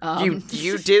dream.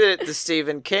 You did it the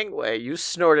Stephen King way. You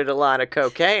snorted a line of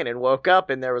cocaine and woke up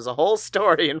and there was a whole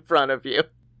story in front of you.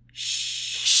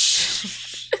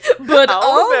 Shh. But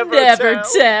I'll never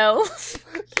tell.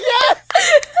 Yes!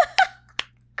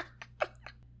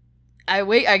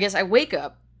 I guess I wake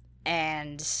up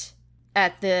and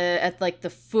at the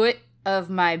foot of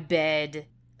my bed,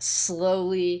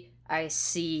 slowly I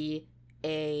see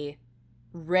a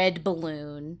red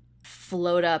balloon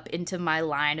float up into my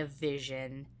line of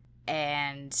vision,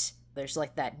 and there's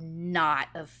like that knot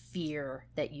of fear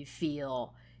that you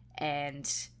feel,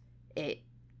 and it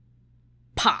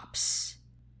pops,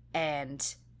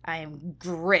 and I am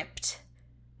gripped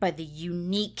by the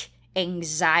unique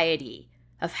anxiety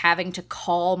of having to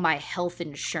call my health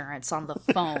insurance on the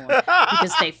phone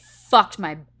because they fucked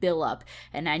my bill up,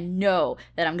 and I know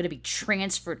that I'm going to be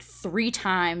transferred 3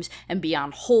 times and be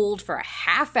on hold for a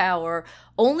half hour,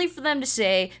 only for them to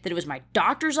say that it was my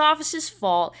doctor's office's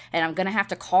fault, and I'm going to have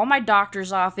to call my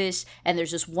doctor's office, and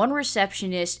there's this one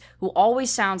receptionist who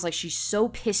always sounds like she's so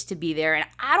pissed to be there, and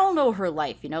I don't know her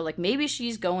life, you know, like maybe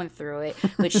she's going through it,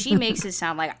 but she makes it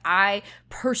sound like I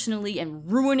personally am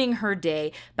ruining her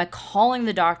day by calling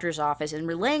the doctor's office and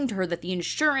relaying to her that the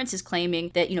insurance is claiming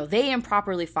that, you know, they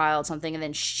improperly filed something, and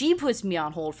then she puts me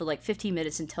on hold for like 15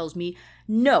 minutes and tells me,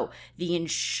 no, the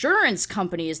insurance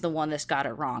company is the one that's got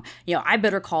it wrong. You know, I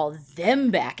better call them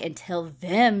back and tell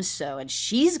them so. And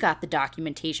she's got the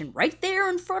documentation right there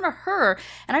in front of her.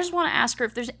 And I just want to ask her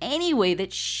if there's any way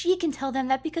that she can tell them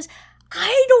that, because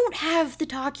I don't have the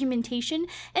documentation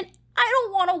and I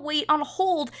don't want to wait on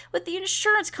hold with the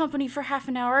insurance company for half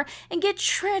an hour and get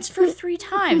transferred 3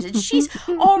 times. And she's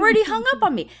already hung up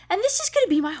on me. And this is going to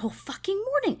be my whole fucking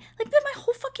morning. Like, my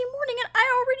whole fucking morning. And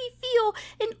I already feel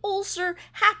an ulcer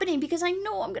happening because I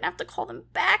know I'm going to have to call them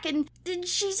back. And then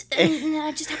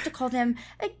I just have to call them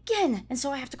again. And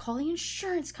so I have to call the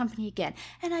insurance company again.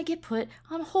 And I get put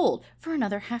on hold for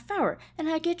another half hour. And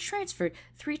I get transferred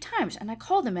 3 times. And I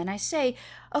call them and I say,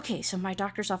 okay, so my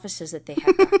doctor's office says that they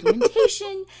have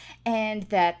documentation and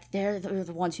that they're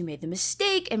the ones who made the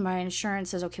mistake, and my insurance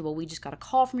says, okay, well, we just got a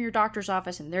call from your doctor's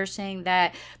office and they're saying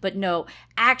that, but no,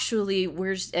 actually,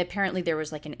 apparently there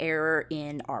was like an error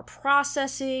in our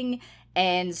processing,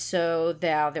 and so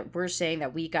now that we're saying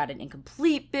that we got an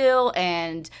incomplete bill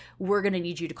and we're going to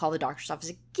need you to call the doctor's office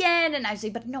again. And I say,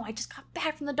 but no, I just got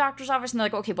back from the doctor's office. And they're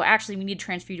like, okay, well, actually, we need to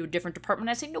transfer you to a different department. And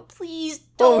I say, no, please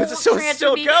don't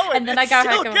transfer me. Going. And then I got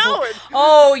back on hold.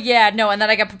 Oh, yeah, no. And then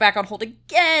I got put back on hold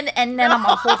again. And then I'm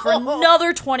on hold for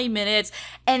another 20 minutes.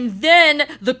 And then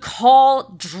the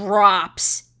call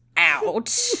drops out.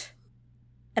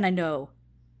 And I know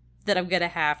that I'm going to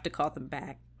have to call them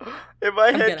back. In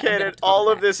my head canon, all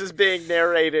of this is being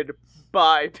narrated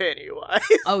by Pennywise.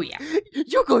 Oh, yeah.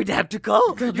 You're going to have to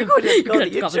call. You're going to have to call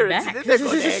the insurance. Back. And then they're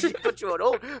going to actually put you on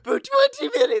hold for 20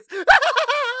 minutes.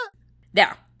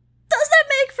 Now, does that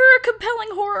make for a compelling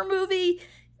horror movie?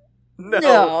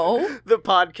 No. The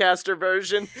podcaster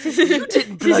version. You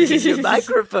didn't plug in your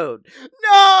microphone.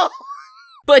 No!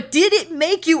 But did it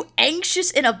make you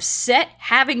anxious and upset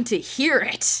having to hear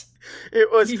it?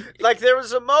 It was, like, there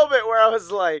was a moment where I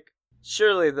was like,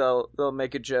 surely they'll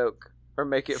make a joke or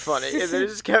make it funny. And then it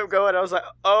just kept going. I was like,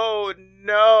 oh,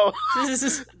 no.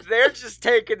 They're just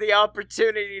taking the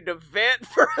opportunity to vent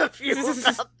for a few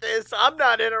about this. I'm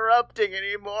not interrupting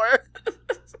anymore.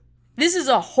 This is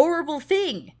a horrible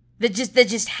thing that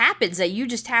just happens that you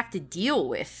just have to deal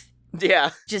with.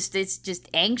 Yeah. It's just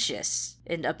anxious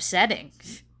and upsetting.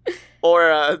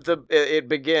 Or it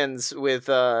begins with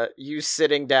you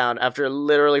sitting down after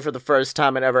literally for the first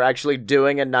time and ever actually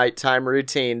doing a nighttime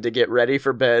routine to get ready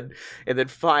for bed, and then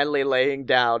finally laying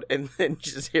down and then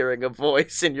just hearing a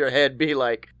voice in your head be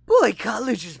like, boy,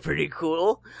 college is pretty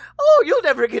cool. Oh, you'll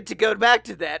never get to go back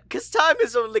to that, because time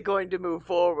is only going to move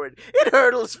forward. It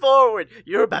hurtles forward.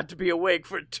 You're about to be awake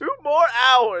for 2 more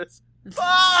hours.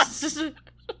 Ah!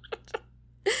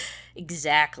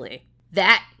 Exactly.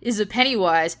 That is a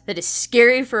Pennywise that is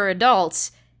scary for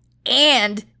adults,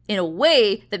 and in a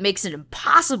way that makes it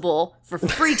impossible for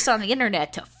freaks on the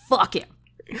internet to fuck him.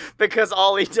 Because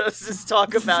all he does is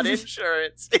talk about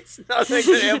insurance. It's nothing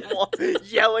to him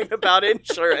yelling about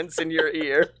insurance in your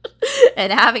ear.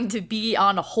 And having to be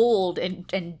on hold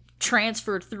and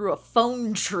transferred through a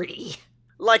phone tree.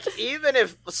 Like, even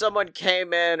if someone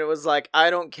came in and was like, I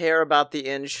don't care about the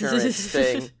insurance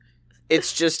thing.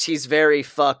 It's just he's very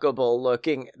fuckable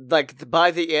looking. Like,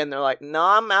 by the end, they're like, no,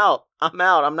 I'm out.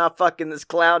 I'm not fucking this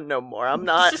clown no more. I'm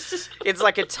not. It's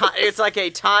like a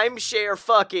timeshare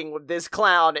fucking with this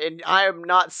clown, and I am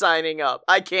not signing up.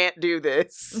 I can't do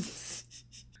this.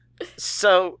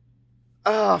 So,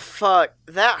 oh, fuck.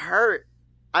 That hurt.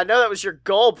 I know that was your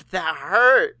goal, but that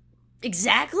hurt.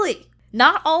 Exactly.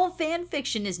 Not all fan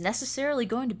fiction is necessarily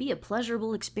going to be a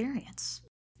pleasurable experience.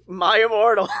 My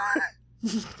Immortal.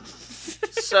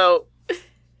 So,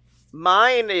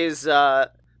 mine's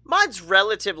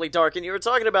relatively dark, and you were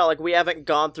talking about, like, we haven't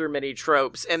gone through many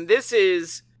tropes, and this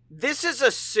is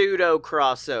a pseudo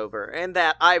crossover, in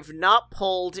that I've not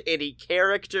pulled any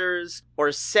characters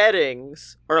or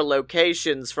settings or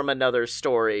locations from another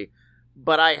story,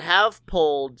 but I have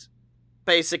pulled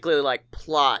basically, like,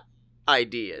 plot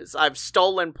ideas. I've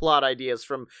stolen plot ideas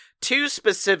from 2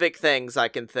 specific things I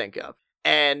can think of,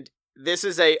 and this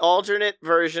is a alternate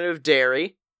version of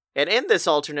Derry, and in this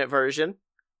alternate version,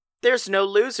 there's no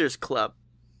Losers Club.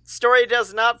 Story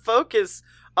does not focus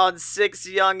on 6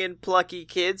 young and plucky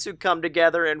kids who come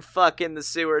together and fuck in the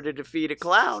sewer to defeat a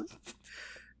clown.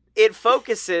 It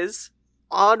focuses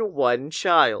on one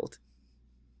child.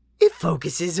 It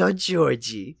focuses on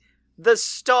Georgie, the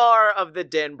star of the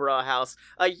Denbrough house,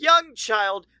 a young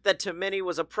child that to many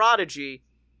was a prodigy,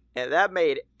 and that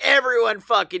made everyone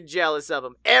fucking jealous of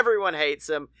him. Everyone hates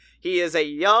him. He is a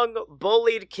young,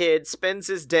 bullied kid, spends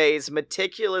his days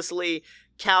meticulously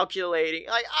calculating.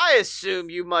 I assume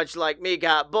you, much like me,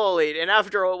 got bullied, and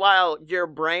after a while, your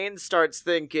brain starts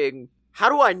thinking, how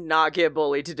do I not get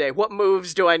bullied today? What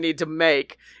moves do I need to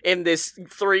make in this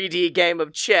 3D game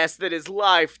of chess that is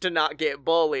life to not get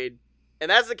bullied? And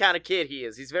that's the kind of kid he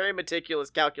is. He's very meticulous,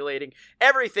 calculating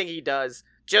everything he does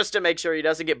just to make sure he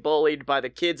doesn't get bullied by the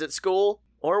kids at school,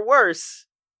 or worse,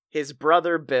 his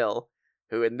brother Bill,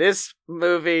 who in this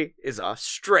movie is a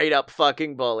straight-up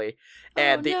fucking bully.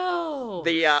 And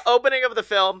the opening of the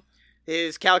film,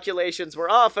 his calculations were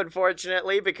off,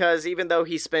 unfortunately, because even though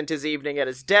he spent his evening at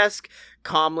his desk,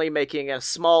 calmly making a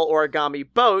small origami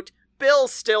boat, Bill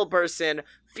still bursts in,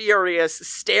 furious,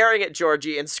 staring at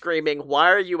Georgie and screaming,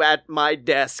 "Why are you at my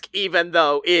desk?" even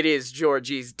though it is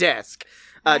Georgie's desk.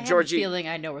 I have a feeling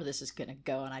I know where this is gonna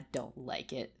go, and I don't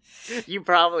like it. You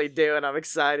probably do, and I'm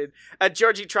excited.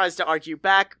 Georgie tries to argue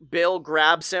back. Bill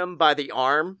grabs him by the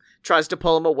arm, tries to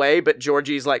pull him away, but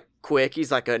Georgie's like quick.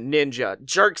 He's like a ninja.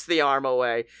 Jerks the arm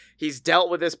away. He's dealt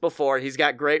with this before. He's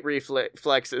got great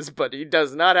reflexes, but he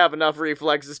does not have enough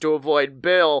reflexes to avoid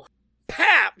Bill,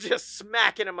 pap, just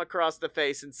smacking him across the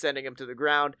face and sending him to the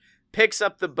ground. Picks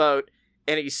up the boat,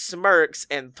 and he smirks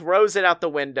and throws it out the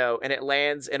window, and it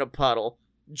lands in a puddle.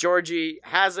 Georgie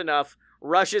has enough,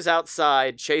 rushes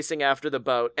outside, chasing after the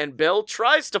boat, and Bill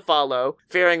tries to follow,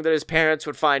 fearing that his parents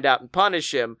would find out and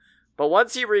punish him. But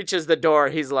once he reaches the door,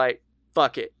 he's like,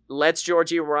 fuck it, lets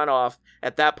Georgie run off.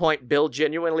 At that point, Bill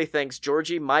genuinely thinks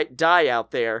Georgie might die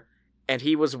out there, and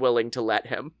he was willing to let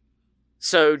him.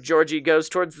 So Georgie goes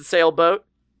towards the sailboat,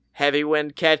 heavy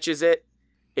wind catches it.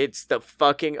 It's the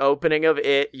fucking opening of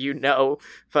It, you know.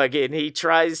 Fucking,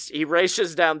 he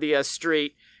races down the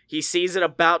street. He sees it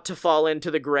about to fall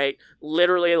into the grate,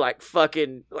 literally like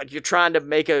fucking, like you're trying to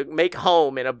make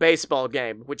home in a baseball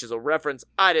game, which is a reference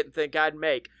I didn't think I'd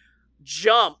make.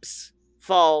 Jumps,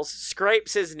 falls,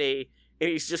 scrapes his knee, and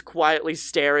he's just quietly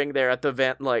staring there at the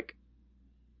vent like,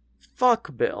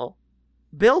 fuck Bill.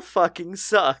 Bill fucking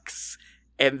sucks.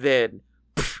 And then,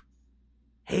 pff,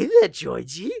 hey there,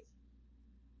 Georgie.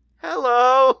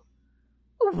 Hello.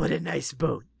 What a nice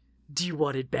boat. Do you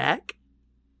want it back?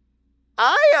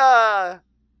 I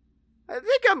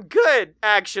think I'm good,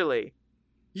 actually.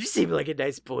 You seem like a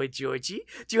nice boy, Georgie.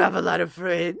 Do you have a lot of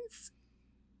friends?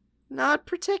 Not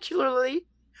particularly.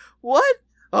 What?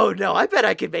 Oh no, I bet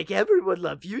I can make everyone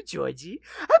love you, Georgie.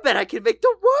 I bet I can make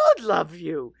the world love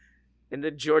you. And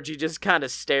then Georgie just kind of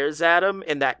stares at him,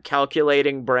 and that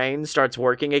calculating brain starts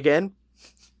working again.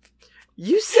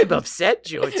 You seem upset,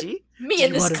 Georgie. Me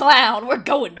and this clown, we're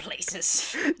going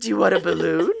places. Do you want a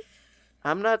balloon?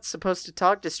 I'm not supposed to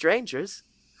talk to strangers.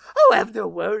 Oh, have no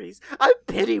worries. I'm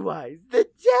Pennywise, the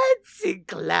dancing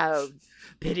clown.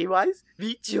 Pennywise,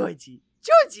 meet Georgie.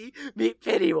 Georgie, meet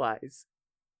Pennywise.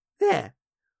 There.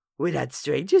 We're not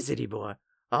strangers anymore,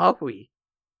 are we?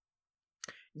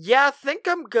 Yeah, I think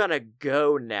I'm gonna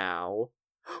go now.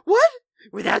 What?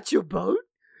 Without your boat?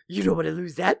 You don't want to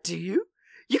lose that, do you?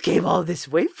 You came all this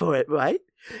way for it, right?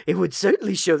 It would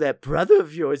certainly show that brother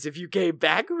of yours if you came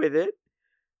back with it.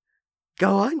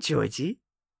 Go on, Georgie.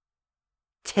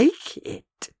 Take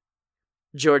it.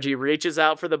 Georgie reaches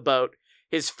out for the boat.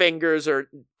 His fingers are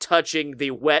touching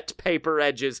the wet paper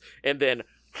edges, and then,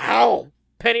 howl!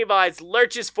 Pennywise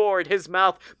lurches forward, his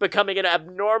mouth becoming an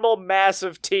abnormal mass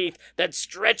of teeth that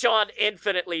stretch on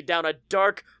infinitely down a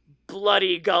dark,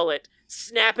 bloody gullet,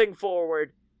 snapping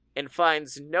forward, and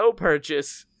finds no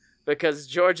purchase because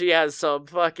Georgie has some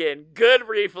fucking good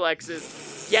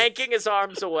reflexes, yanking his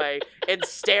arms away and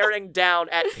staring down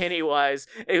at Pennywise.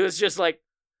 It was just like,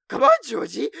 come on,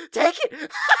 Georgie, take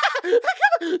it. Come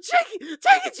on,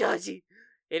 take it, Georgie.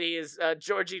 And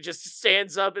Georgie just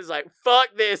stands up, is like,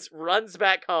 fuck this, runs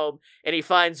back home, and he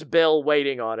finds Bill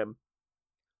waiting on him.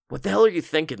 What the hell are you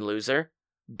thinking, loser?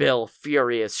 Bill,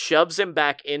 furious, shoves him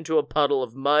back into a puddle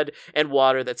of mud and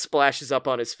water that splashes up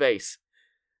on his face.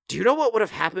 Do you know what would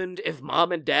have happened if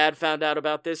Mom and Dad found out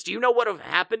about this? Do you know what would have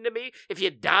happened to me if you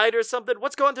died or something?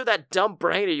 What's going through that dumb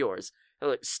brain of yours?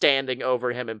 Standing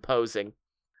over him and posing.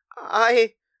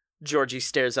 Georgie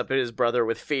stares up at his brother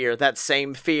with fear, that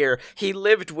same fear he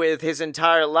lived with his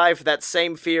entire life, that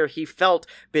same fear he felt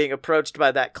being approached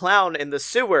by that clown in the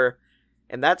sewer.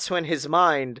 And that's when his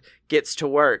mind gets to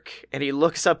work, and he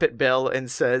looks up at Bill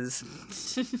and says,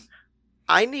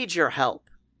 I need your help.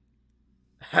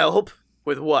 Help?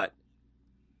 With what?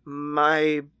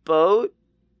 My boat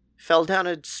fell down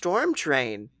a storm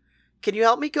drain. Can you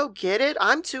help me go get it?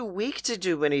 I'm too weak to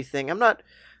do anything. I'm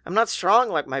not strong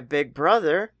like my big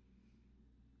brother.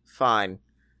 Fine.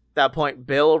 At that point,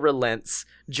 Bill relents.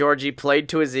 Georgie played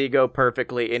to his ego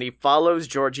perfectly, and he follows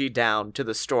Georgie down to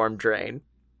the storm drain.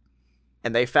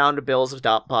 And they found Bill's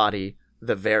body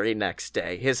the very next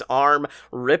day. His arm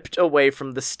ripped away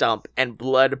from the stump and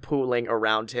blood pooling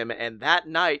around him. And that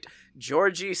night,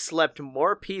 Georgie slept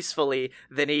more peacefully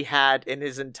than he had in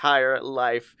his entire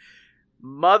life.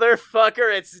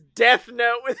 Motherfucker, it's Death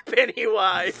Note with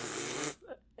Pennywise.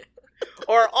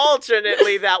 Or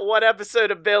alternately, that one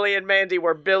episode of Billy and Mandy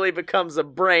where Billy becomes a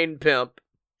brain pimp.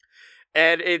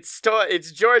 And it's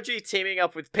Georgie teaming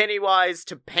up with Pennywise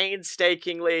to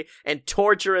painstakingly and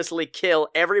torturously kill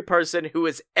every person who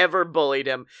has ever bullied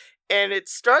him. And it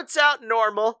starts out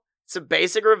normal. It's a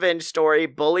basic revenge story.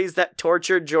 Bullies that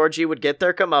tortured Georgie would get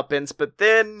their comeuppance, but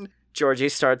then Georgie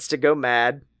starts to go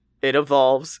mad. It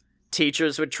evolves.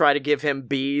 Teachers would try to give him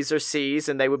B's or C's,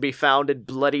 and they would be found in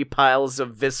bloody piles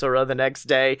of viscera the next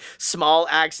day. Small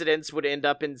accidents would end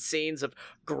up in scenes of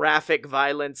graphic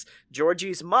violence.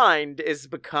 Georgie's mind is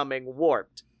becoming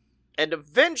warped. And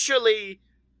eventually,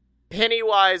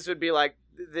 Pennywise would be like,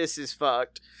 this is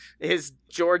fucked.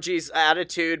 Georgie's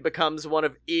attitude becomes one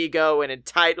of ego and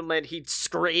entitlement. He'd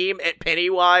scream at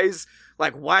Pennywise,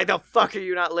 like, why the fuck are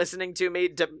you not listening to me?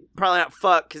 Probably not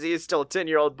fuck, because he is still a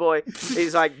 10-year-old boy.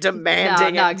 He's, like,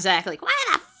 demanding... No, exactly. Why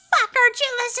the fuck aren't you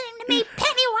listening to me,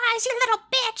 Pennywise, you little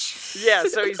bitch? Yeah,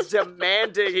 so he's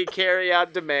demanding he carry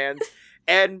out demands.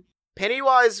 And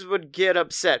Pennywise would get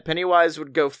upset. Pennywise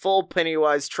would go full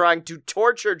Pennywise, trying to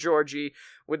torture Georgie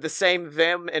with the same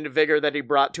vim and vigor that he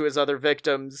brought to his other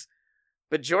victims.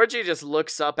 But Georgie just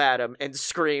looks up at him and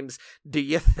screams, do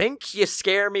you think you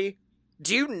scare me?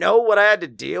 Do you know what I had to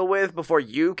deal with before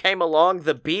you came along?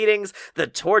 The beatings, the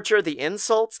torture, the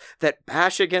insults that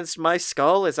bash against my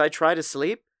skull as I try to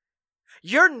sleep?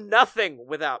 You're nothing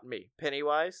without me,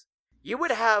 Pennywise. You would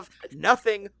have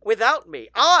nothing without me.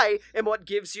 I am what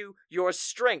gives you your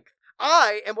strength.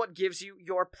 I am what gives you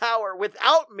your power.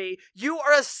 Without me, you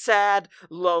are a sad,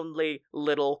 lonely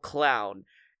little clown.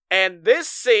 And this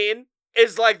scene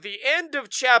is like the end of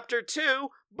chapter 2,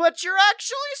 but you're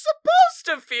actually supposed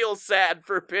to feel sad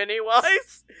for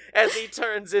Pennywise as he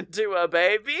turns into a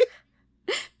baby.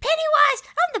 Pennywise,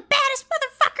 I'm the baddest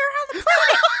motherfucker on the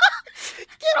planet.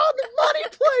 Get on the money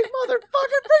plane,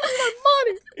 motherfucker. Bring me my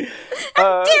money.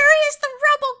 I'm Darius the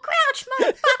Rubble Crouch,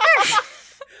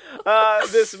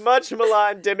 motherfucker. This much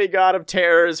maligned demigod of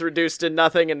terror is reduced to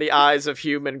nothing in the eyes of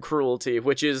human cruelty,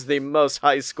 which is the most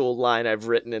high school line I've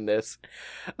written in this.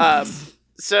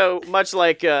 So much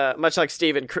like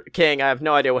Stephen King, I have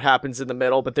no idea what happens in the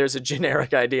middle, but there's a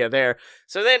generic idea there.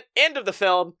 So then, end of the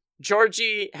film,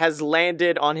 Georgie has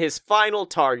landed on his final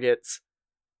targets,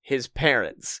 his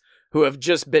parents, who have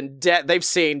just been dead. They've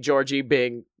seen Georgie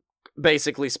being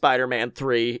basically Spider-Man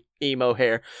 3 emo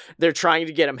hair. They're trying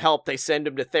to get him help. They send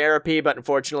him to therapy, but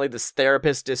unfortunately this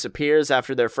therapist disappears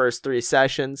after their first 3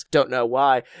 sessions. Don't know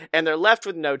why. And they're left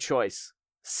with no choice.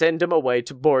 Send him away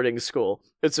to boarding school.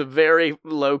 It's a very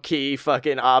low-key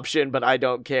fucking option, but I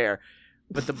don't care.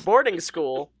 But the boarding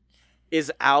school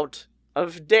is out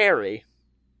of Derry.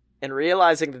 And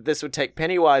realizing that this would take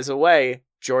Pennywise away,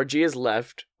 Georgie is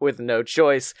left with no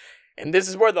choice. And this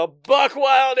is where the buck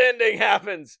wild ending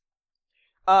happens.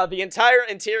 The entire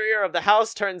interior of the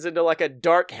house turns into like a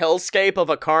dark hellscape of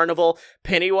a carnival.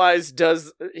 Pennywise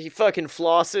he fucking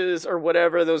flosses or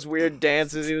whatever, those weird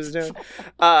dances he was doing.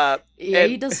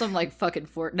 He does some like fucking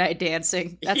Fortnite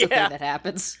dancing. That's a thing that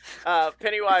happens.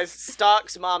 Pennywise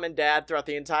stalks mom and dad throughout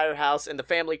the entire house, and the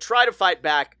family try to fight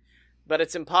back, but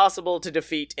it's impossible to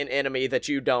defeat an enemy that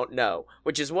you don't know,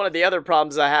 which is one of the other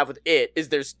problems I have with it, is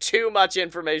there's too much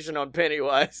information on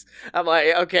Pennywise. I'm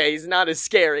like, okay, he's not as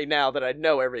scary now that I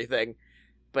know everything.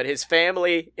 But his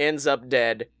family ends up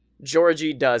dead.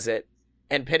 Georgie does it,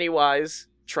 and Pennywise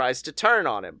tries to turn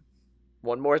on him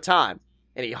one more time.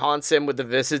 And he haunts him with the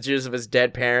visages of his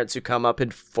dead parents who come up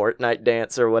in Fortnite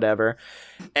dance or whatever.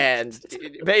 And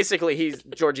basically,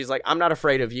 Georgie's like, I'm not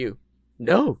afraid of you.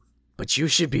 No. But you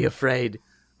should be afraid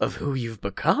of who you've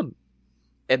become.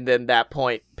 And then that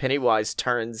point, Pennywise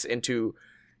turns into,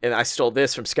 and I stole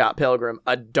this from Scott Pilgrim,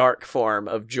 a dark form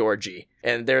of Georgie.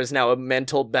 And there is now a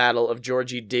mental battle of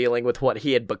Georgie dealing with what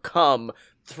he had become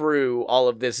through all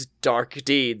of this dark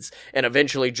deeds. And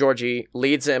eventually Georgie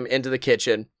leads him into the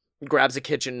kitchen, grabs a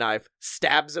kitchen knife,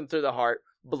 stabs him through the heart,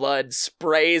 Blood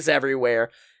sprays everywhere,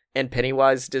 and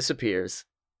Pennywise disappears.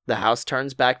 The house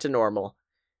turns back to normal,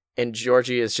 and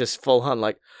Georgie is just full on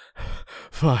like,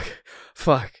 fuck.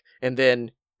 And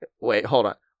then, wait, hold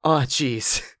on. Oh,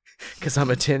 jeez, because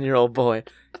I'm a 10-year-old boy.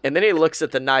 And then he looks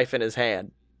at the knife in his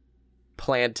hand,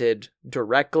 planted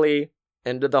directly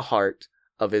into the heart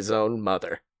of his own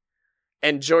mother.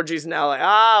 And Georgie's now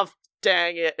like,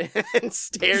 dang it, and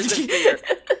stares in fear.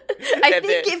 I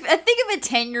think if a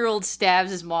 10-year-old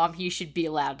stabs his mom, he should be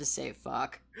allowed to say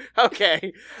fuck.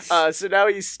 Okay, so now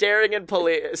he's staring in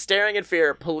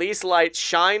fear. Police lights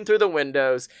shine through the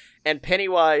windows, and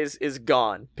Pennywise is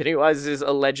gone. Pennywise is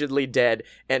allegedly dead,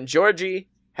 and Georgie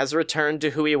has returned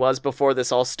to who he was before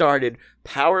this all started,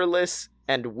 powerless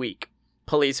and weak.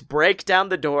 Police break down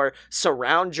the door,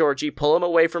 surround Georgie, pull him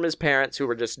away from his parents, who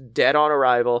were just dead on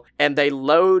arrival, and they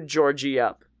load Georgie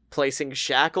up, placing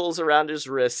shackles around his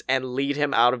wrists and lead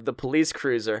him out of the police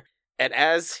cruiser. And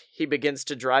as he begins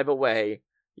to drive away,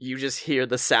 you just hear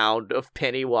the sound of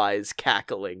Pennywise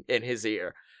cackling in his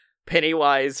ear.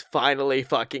 Pennywise finally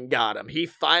fucking got him. He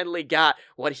finally got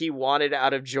what he wanted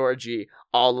out of Georgie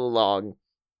all along.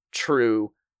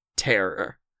 True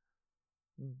terror.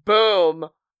 Boom.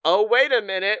 Oh, wait a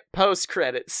minute.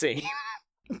 Post-credit scene.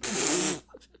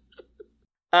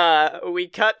 We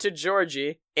cut to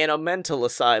Georgie in a mental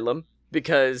asylum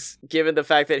because given the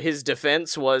fact that his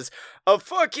defense was, a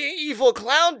fucking evil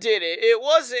clown did it, it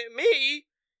wasn't me,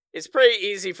 it's pretty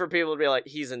easy for people to be like,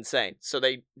 he's insane. So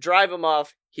they drive him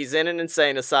off, he's in an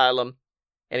insane asylum,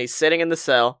 and he's sitting in the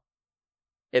cell,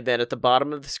 and then at the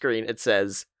bottom of the screen it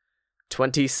says,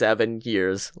 27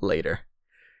 years later.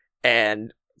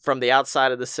 And from the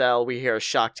outside of the cell, we hear a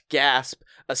shocked gasp,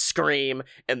 a scream,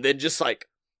 and then just like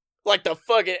the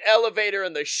fucking elevator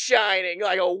in The Shining,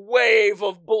 like a wave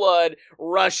of blood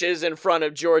rushes in front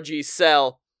of Georgie's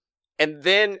cell. And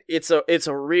then it's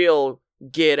a real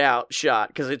get out shot,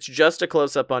 because it's just a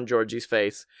close-up on Georgie's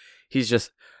face. He's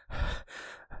just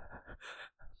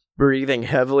breathing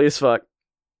heavily as fuck.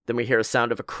 Then we hear a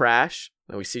sound of a crash,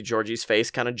 and we see Georgie's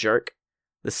face kind of jerk.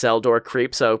 The cell door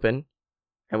creeps open,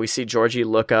 and we see Georgie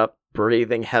look up,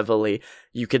 breathing heavily.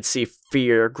 You could see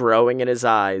fear growing in his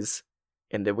eyes.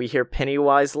 And then we hear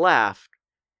Pennywise laugh,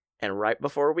 and right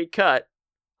before we cut,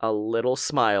 a little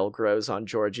smile grows on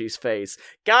Georgie's face.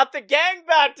 Got the gang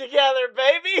back together,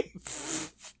 baby!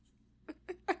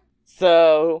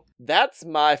 So, that's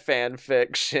my fan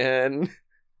fiction.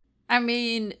 I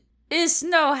mean, it's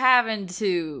no having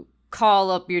to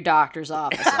call up your doctor's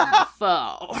office on the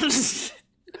phone.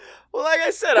 Well, like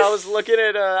I said, I was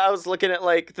looking at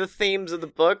like the themes of the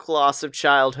book, loss of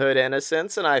childhood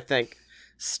innocence, and I think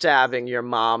stabbing your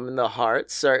mom in the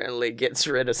heart certainly gets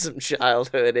rid of some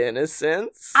childhood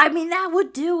innocence. I mean, that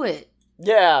would do it.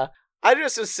 Yeah. I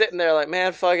just was sitting there like,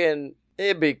 man, fucking,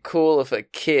 it'd be cool if a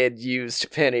kid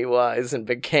used Pennywise and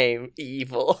became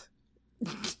evil.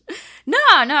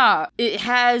 No. It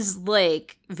has,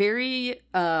 like, very,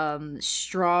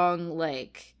 strong,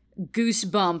 like,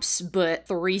 Goosebumps, but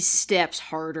 3 steps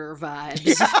harder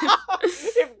vibes.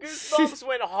 If Goosebumps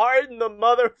went hard in the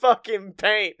motherfucking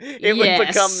paint, it would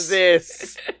become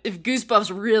this. If Goosebumps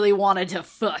really wanted to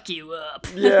fuck you up.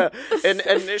 Yeah, and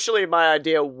initially my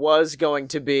idea was going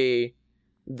to be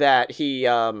that he,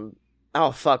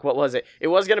 what was it? It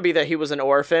was going to be that he was an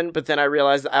orphan, but then I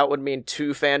realized that would mean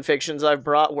 2 fan fictions I've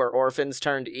brought where orphans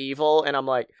turned evil, and I'm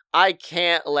like, I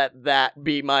can't let that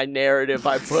be my narrative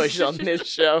I push on this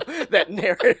show,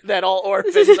 that all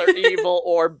orphans are evil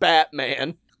or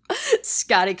Batman.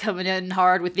 Scotty coming in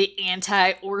hard with the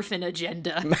anti-orphan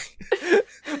agenda.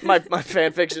 my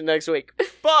fan fiction next week.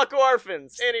 Fuck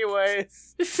orphans!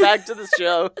 Anyways, back to the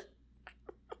show.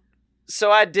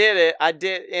 So I did it. I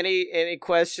did. Any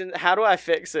questions? How do I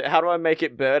fix it? How do I make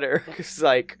it better? Because,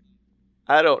 like,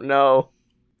 I don't know.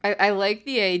 I like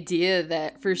the idea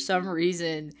that for some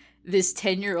reason this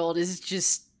 10-year-old is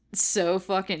just so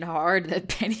fucking hard that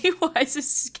Pennywise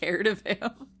is scared of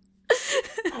him.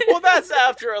 Well, that's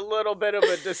after a little bit of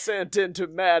a descent into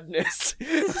madness.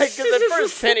 Like, because at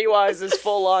first Pennywise is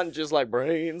full on just like,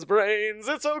 brains,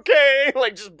 it's okay.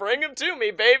 Like, just bring him to me,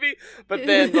 baby. But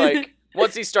then, like,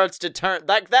 once he starts to turn,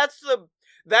 like, that's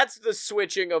the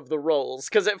switching of the roles.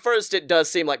 Because at first it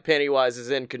does seem like Pennywise is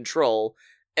in control.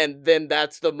 And then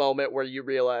that's the moment where you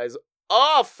realize,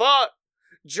 oh, fuck,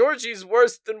 Georgie's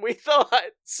worse than we thought.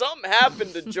 Something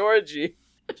happened to Georgie.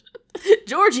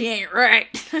 Georgie ain't right.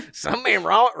 Something ain't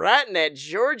right in that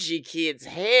Georgie kid's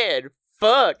head.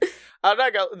 Fuck.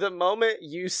 The moment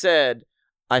you said,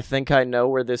 I think I know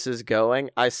where this is going,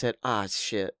 I said,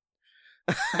 shit.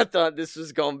 I thought this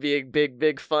was going to be a big,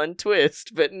 big fun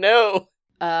twist, but no.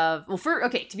 To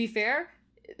be fair,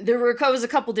 was a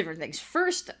couple different things.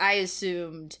 First, I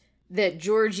assumed that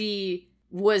Georgie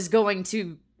was going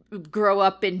to grow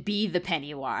up and be the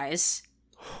Pennywise.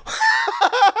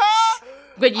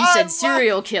 When you said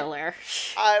serial killer.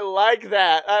 I like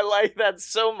that. I like that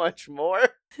so much more.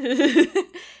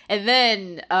 And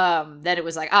then it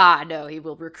was like, no, he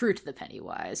will recruit the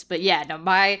Pennywise. But yeah, no,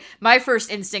 my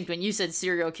first instinct when you said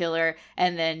serial killer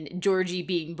and then Georgie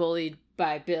being bullied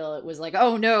by Bill, it was like,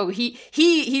 oh no,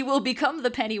 he will become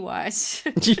the Pennywise.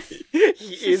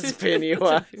 He is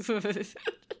Pennywise.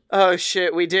 Oh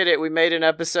shit, we did it. We made an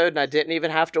episode and I didn't even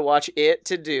have to watch it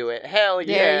to do it. Hell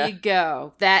yeah. There you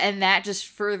go. That just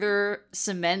further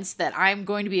cements that I'm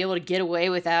going to be able to get away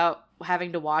without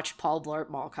having to watch Paul Blart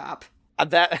Mall Cop.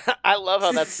 I love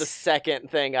how that's the second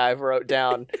thing I wrote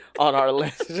down on our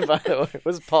list, by the way,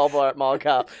 was Paul Blart Mall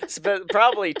Cop.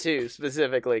 Probably 2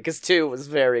 specifically, because 2 was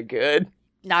very good.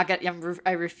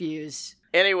 I refuse.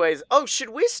 Anyways, should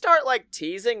we start,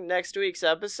 teasing next week's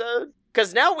episode?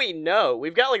 Because now we know.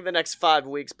 We've got, the next 5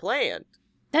 weeks planned.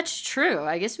 That's true.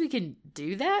 I guess we can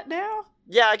do that now?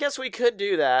 Yeah, I guess we could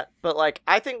do that. But,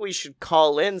 I think we should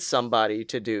call in somebody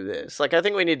to do this. I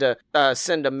think we need to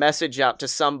send a message out to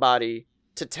somebody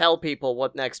to tell people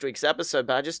what next week's episode,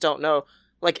 but I just don't know.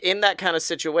 In that kind of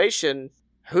situation,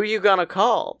 who you gonna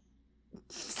call?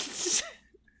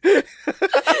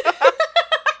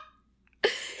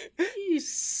 You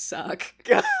suck.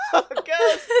 Ghostbusters!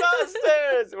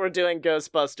 We're doing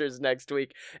Ghostbusters next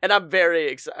week, and I'm very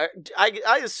excited.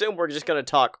 I assume we're just going to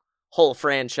talk whole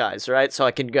franchise, right? So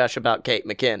I can gush about Kate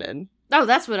McKinnon. Oh,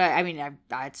 that's what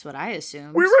that's what I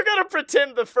assumed. We were going to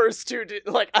pretend the first 2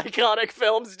 iconic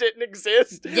films didn't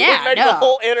exist. Yeah, we made the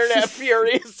whole internet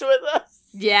furious with us.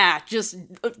 Yeah, just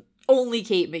only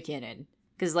Kate McKinnon.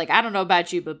 Because, I don't know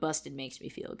about you, but Busted makes me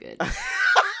feel good.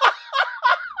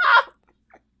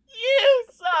 You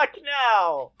suck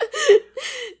now.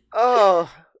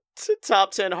 Oh,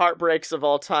 top 10 heartbreaks of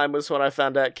all time was when I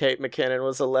found out Kate McKinnon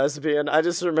was a lesbian. I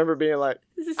just remember being like,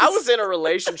 I was in a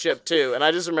relationship too, and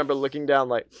I just remember looking down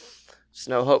like, there's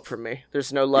no hope for me.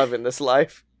 There's no love in this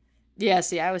life. Yeah,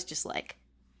 see, I was just like,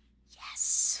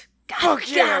 yes.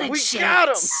 Fuck yeah, we got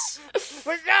him.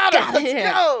 We got him.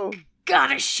 Let's go.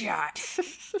 Got a shot.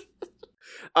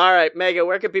 All right, Megan,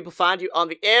 where can people find you on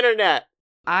the internet?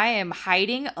 I am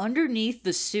hiding underneath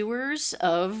the sewers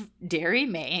of Derry,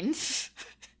 Maine.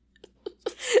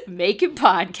 Making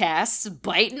podcasts,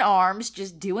 biting arms,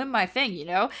 just doing my thing,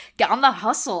 on the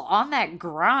hustle, on that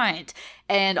grind.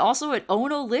 And also at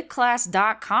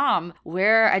onolitclass.com,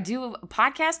 where I do a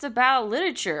podcast about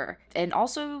literature and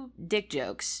also dick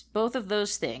jokes. Both of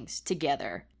those things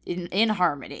together in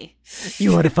harmony.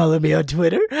 You want to follow me on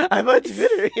Twitter? I'm on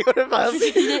Twitter. You want to follow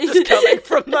me? Just coming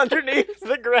from underneath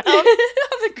the ground.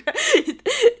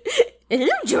 Hello,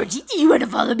 Georgie. Do you want to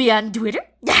follow me on Twitter?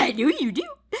 I know you do.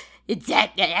 It's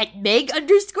at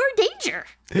Meg_Danger.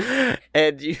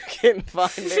 And you can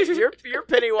find me. Your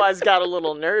Pennywise got a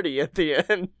little nerdy at the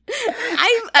end.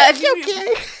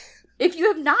 If you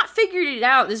have not figured it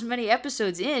out this many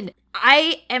episodes in,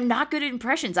 I am not good at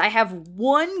impressions. I have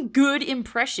one good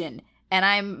impression,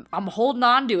 and I'm holding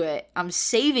on to it. I'm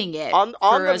saving it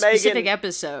for a specific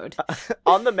episode.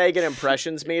 On the Megan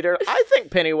impressions meter, I think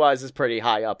Pennywise is pretty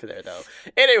high up there, though.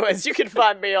 Anyways, you can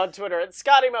find me on Twitter at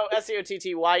ScottyMo,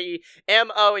 ScottyMo,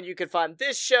 and you can find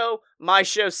this show, my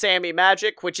show, Sammy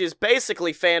Magic, which is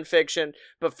basically fan fiction,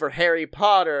 but for Harry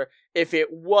Potter, if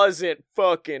it wasn't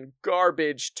fucking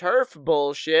garbage turf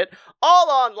bullshit, all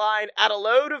online at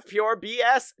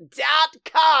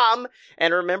aloadofpurebs.com.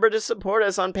 And remember to support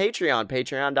us on Patreon.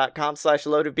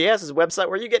 Patreon.com/aloadofbs is a website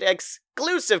where you get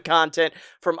exclusive content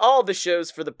from all the shows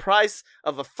for the price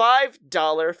of a $5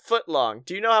 footlong.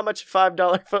 Do you know how much a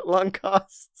 $5 footlong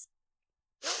costs?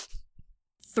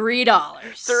 $3.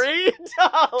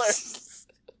 $3.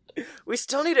 We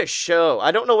still need a show.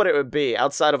 I don't know what it would be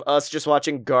outside of us just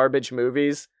watching garbage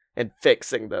movies and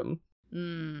fixing them.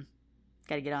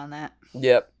 Gotta get on that.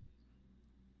 Yep.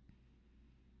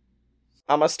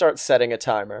 I'm gonna start setting a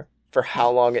timer for how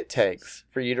long it takes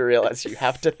for you to realize you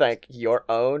have to thank your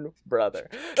own brother.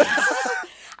 I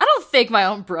don't thank my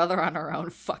own brother on our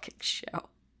own fucking show.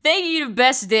 Thank you to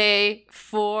Best Day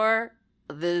for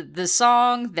the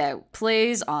song that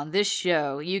plays on this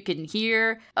show. You can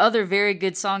hear other very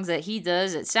good songs that he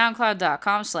does at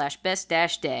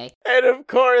soundcloud.com/best-day. And of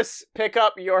course, pick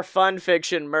up your fun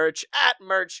fiction merch at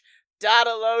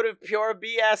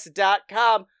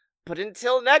merch.aloadofpurebs.com. But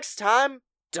until next time,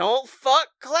 Don't fuck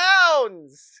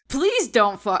clowns. Please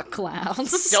don't fuck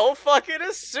clowns. Don't fuck in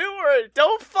a sewer.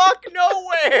 Don't fuck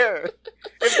nowhere.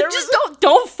 If there Just was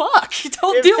don't fuck.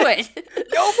 Don't do it.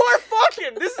 no more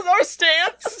fucking. This is our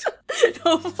stance.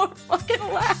 No more fucking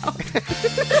allowed.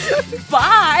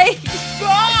 Bye.